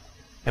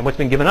 And what's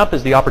been given up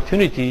is the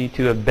opportunity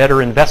to have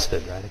better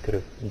invested, right? I could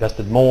have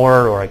invested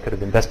more, or I could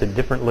have invested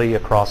differently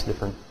across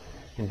different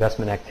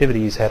investment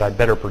activities had I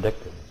better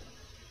predicted.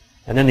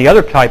 And then the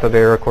other type of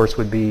error, of course,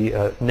 would be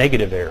a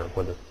negative error,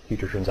 where the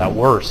future turns out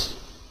worse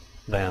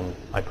than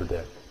I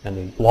predict. And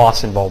the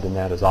loss involved in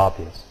that is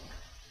obvious.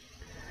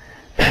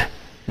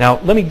 Now,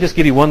 let me just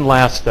give you one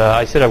last,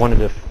 I said I wanted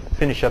to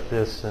finish up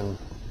this and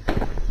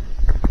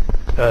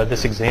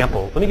this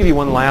example. Let me give you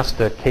one last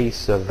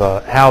case of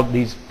how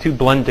these two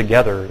blend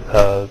together,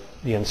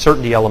 the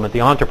uncertainty element, the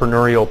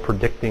entrepreneurial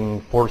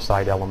predicting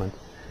foresight element,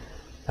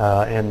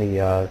 and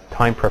the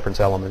time preference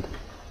element.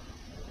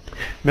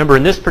 Remember,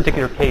 in this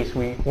particular case,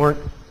 we weren't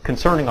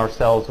concerning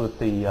ourselves with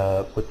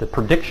the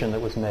prediction that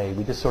was made.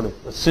 We just sort of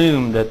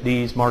assumed that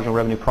these marginal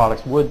revenue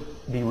products would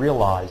be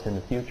realized in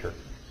the future.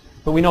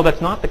 But we know that's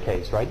not the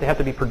case, right? They have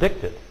to be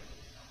predicted.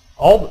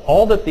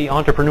 All that the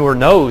entrepreneur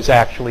knows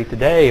actually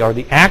today are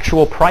the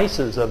actual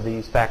prices of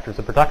these factors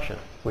of production,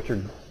 which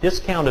are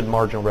discounted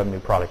marginal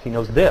revenue products. He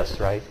knows this,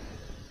 right?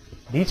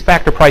 These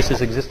factor prices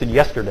existed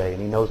yesterday,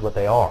 and he knows what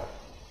they are.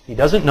 He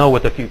doesn't know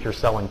what the future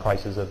selling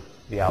prices of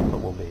the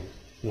output will be.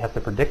 He has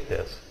to predict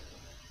this.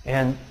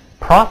 And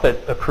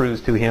profit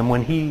accrues to him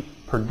when he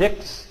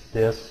predicts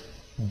this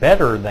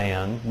better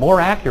than,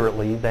 more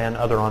accurately than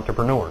other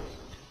entrepreneurs.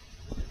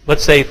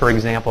 Let's say, for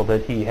example,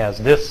 that he has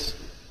this,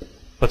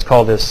 let's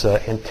call this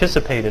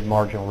anticipated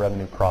marginal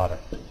revenue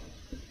product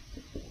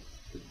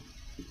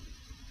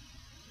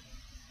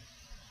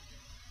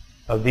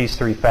of these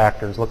three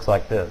factors. Looks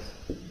like this.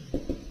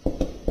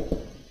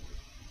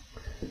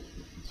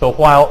 So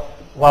while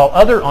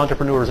other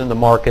entrepreneurs in the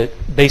market,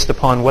 based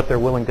upon what they're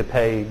willing to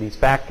pay these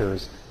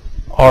factors,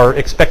 are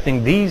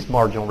expecting these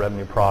marginal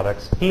revenue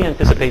products, he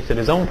anticipates that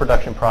his own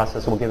production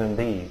process will give him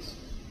these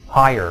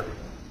higher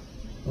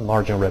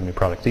marginal revenue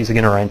products. These,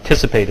 again, are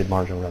anticipated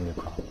marginal revenue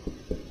products.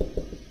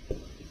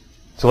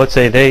 So let's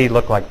say they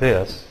look like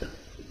this,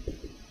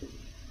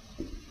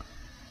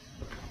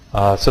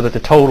 so that the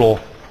total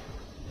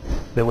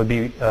that would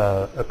be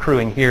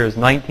accruing here is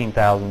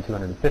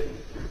 19,250.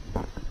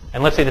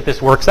 And let's say that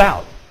this works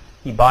out.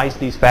 He buys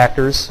these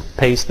factors,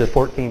 pays the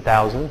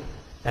 14,000,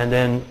 and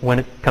then when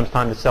it comes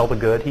time to sell the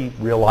good, he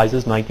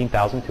realizes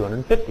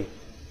 19,250.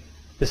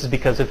 This is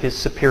because of his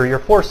superior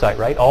foresight,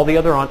 right? All the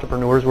other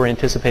entrepreneurs were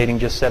anticipating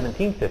just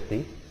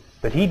 1,750.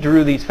 But he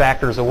drew these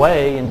factors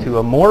away into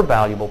a more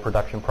valuable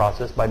production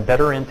process by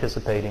better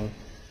anticipating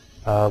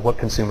what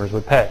consumers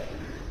would pay.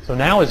 So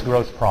now his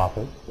gross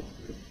profit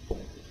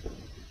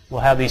will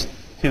have these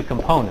two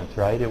components,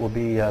 right? It will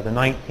be the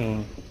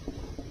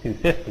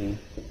 19,250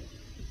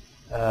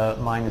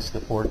 minus the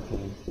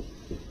 14,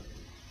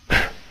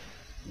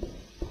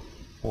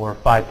 or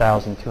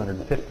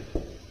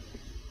 5,250.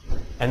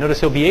 And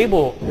notice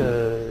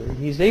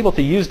he's able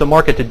to use the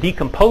market to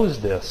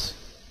decompose this.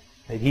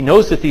 He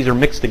knows that these are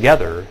mixed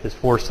together, his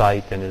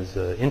foresight and his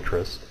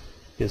interest,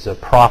 his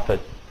profit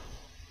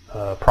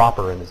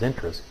proper and his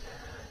interest.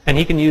 And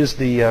he can use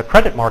the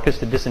credit markets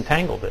to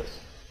disentangle this.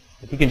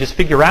 He can just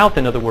figure out,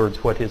 in other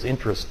words, what his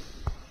interest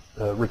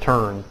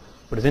return,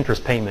 what his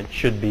interest payment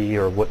should be,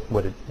 or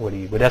what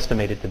he would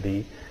estimate it to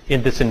be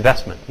in this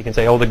investment. He can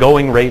say, oh, the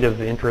going rate of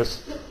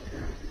interest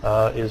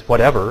is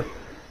whatever,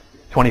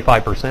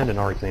 25% in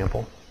our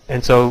example.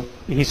 And so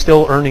he's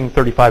still earning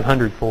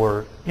 $3,500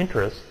 for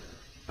interest.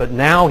 But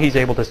now he's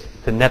able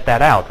to net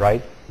that out,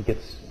 right? He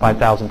gets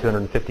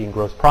 $5,250 in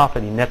gross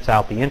profit. He nets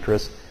out the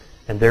interest,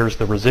 and there's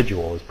the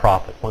residual, his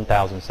profit,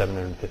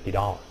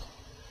 $1,750.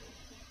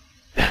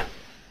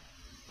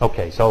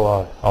 Okay,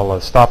 so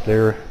I'll stop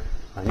there.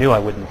 I knew I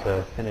wouldn't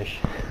finish,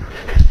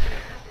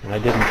 and I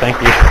didn't. Thank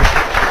you.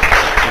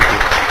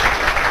 Thank you.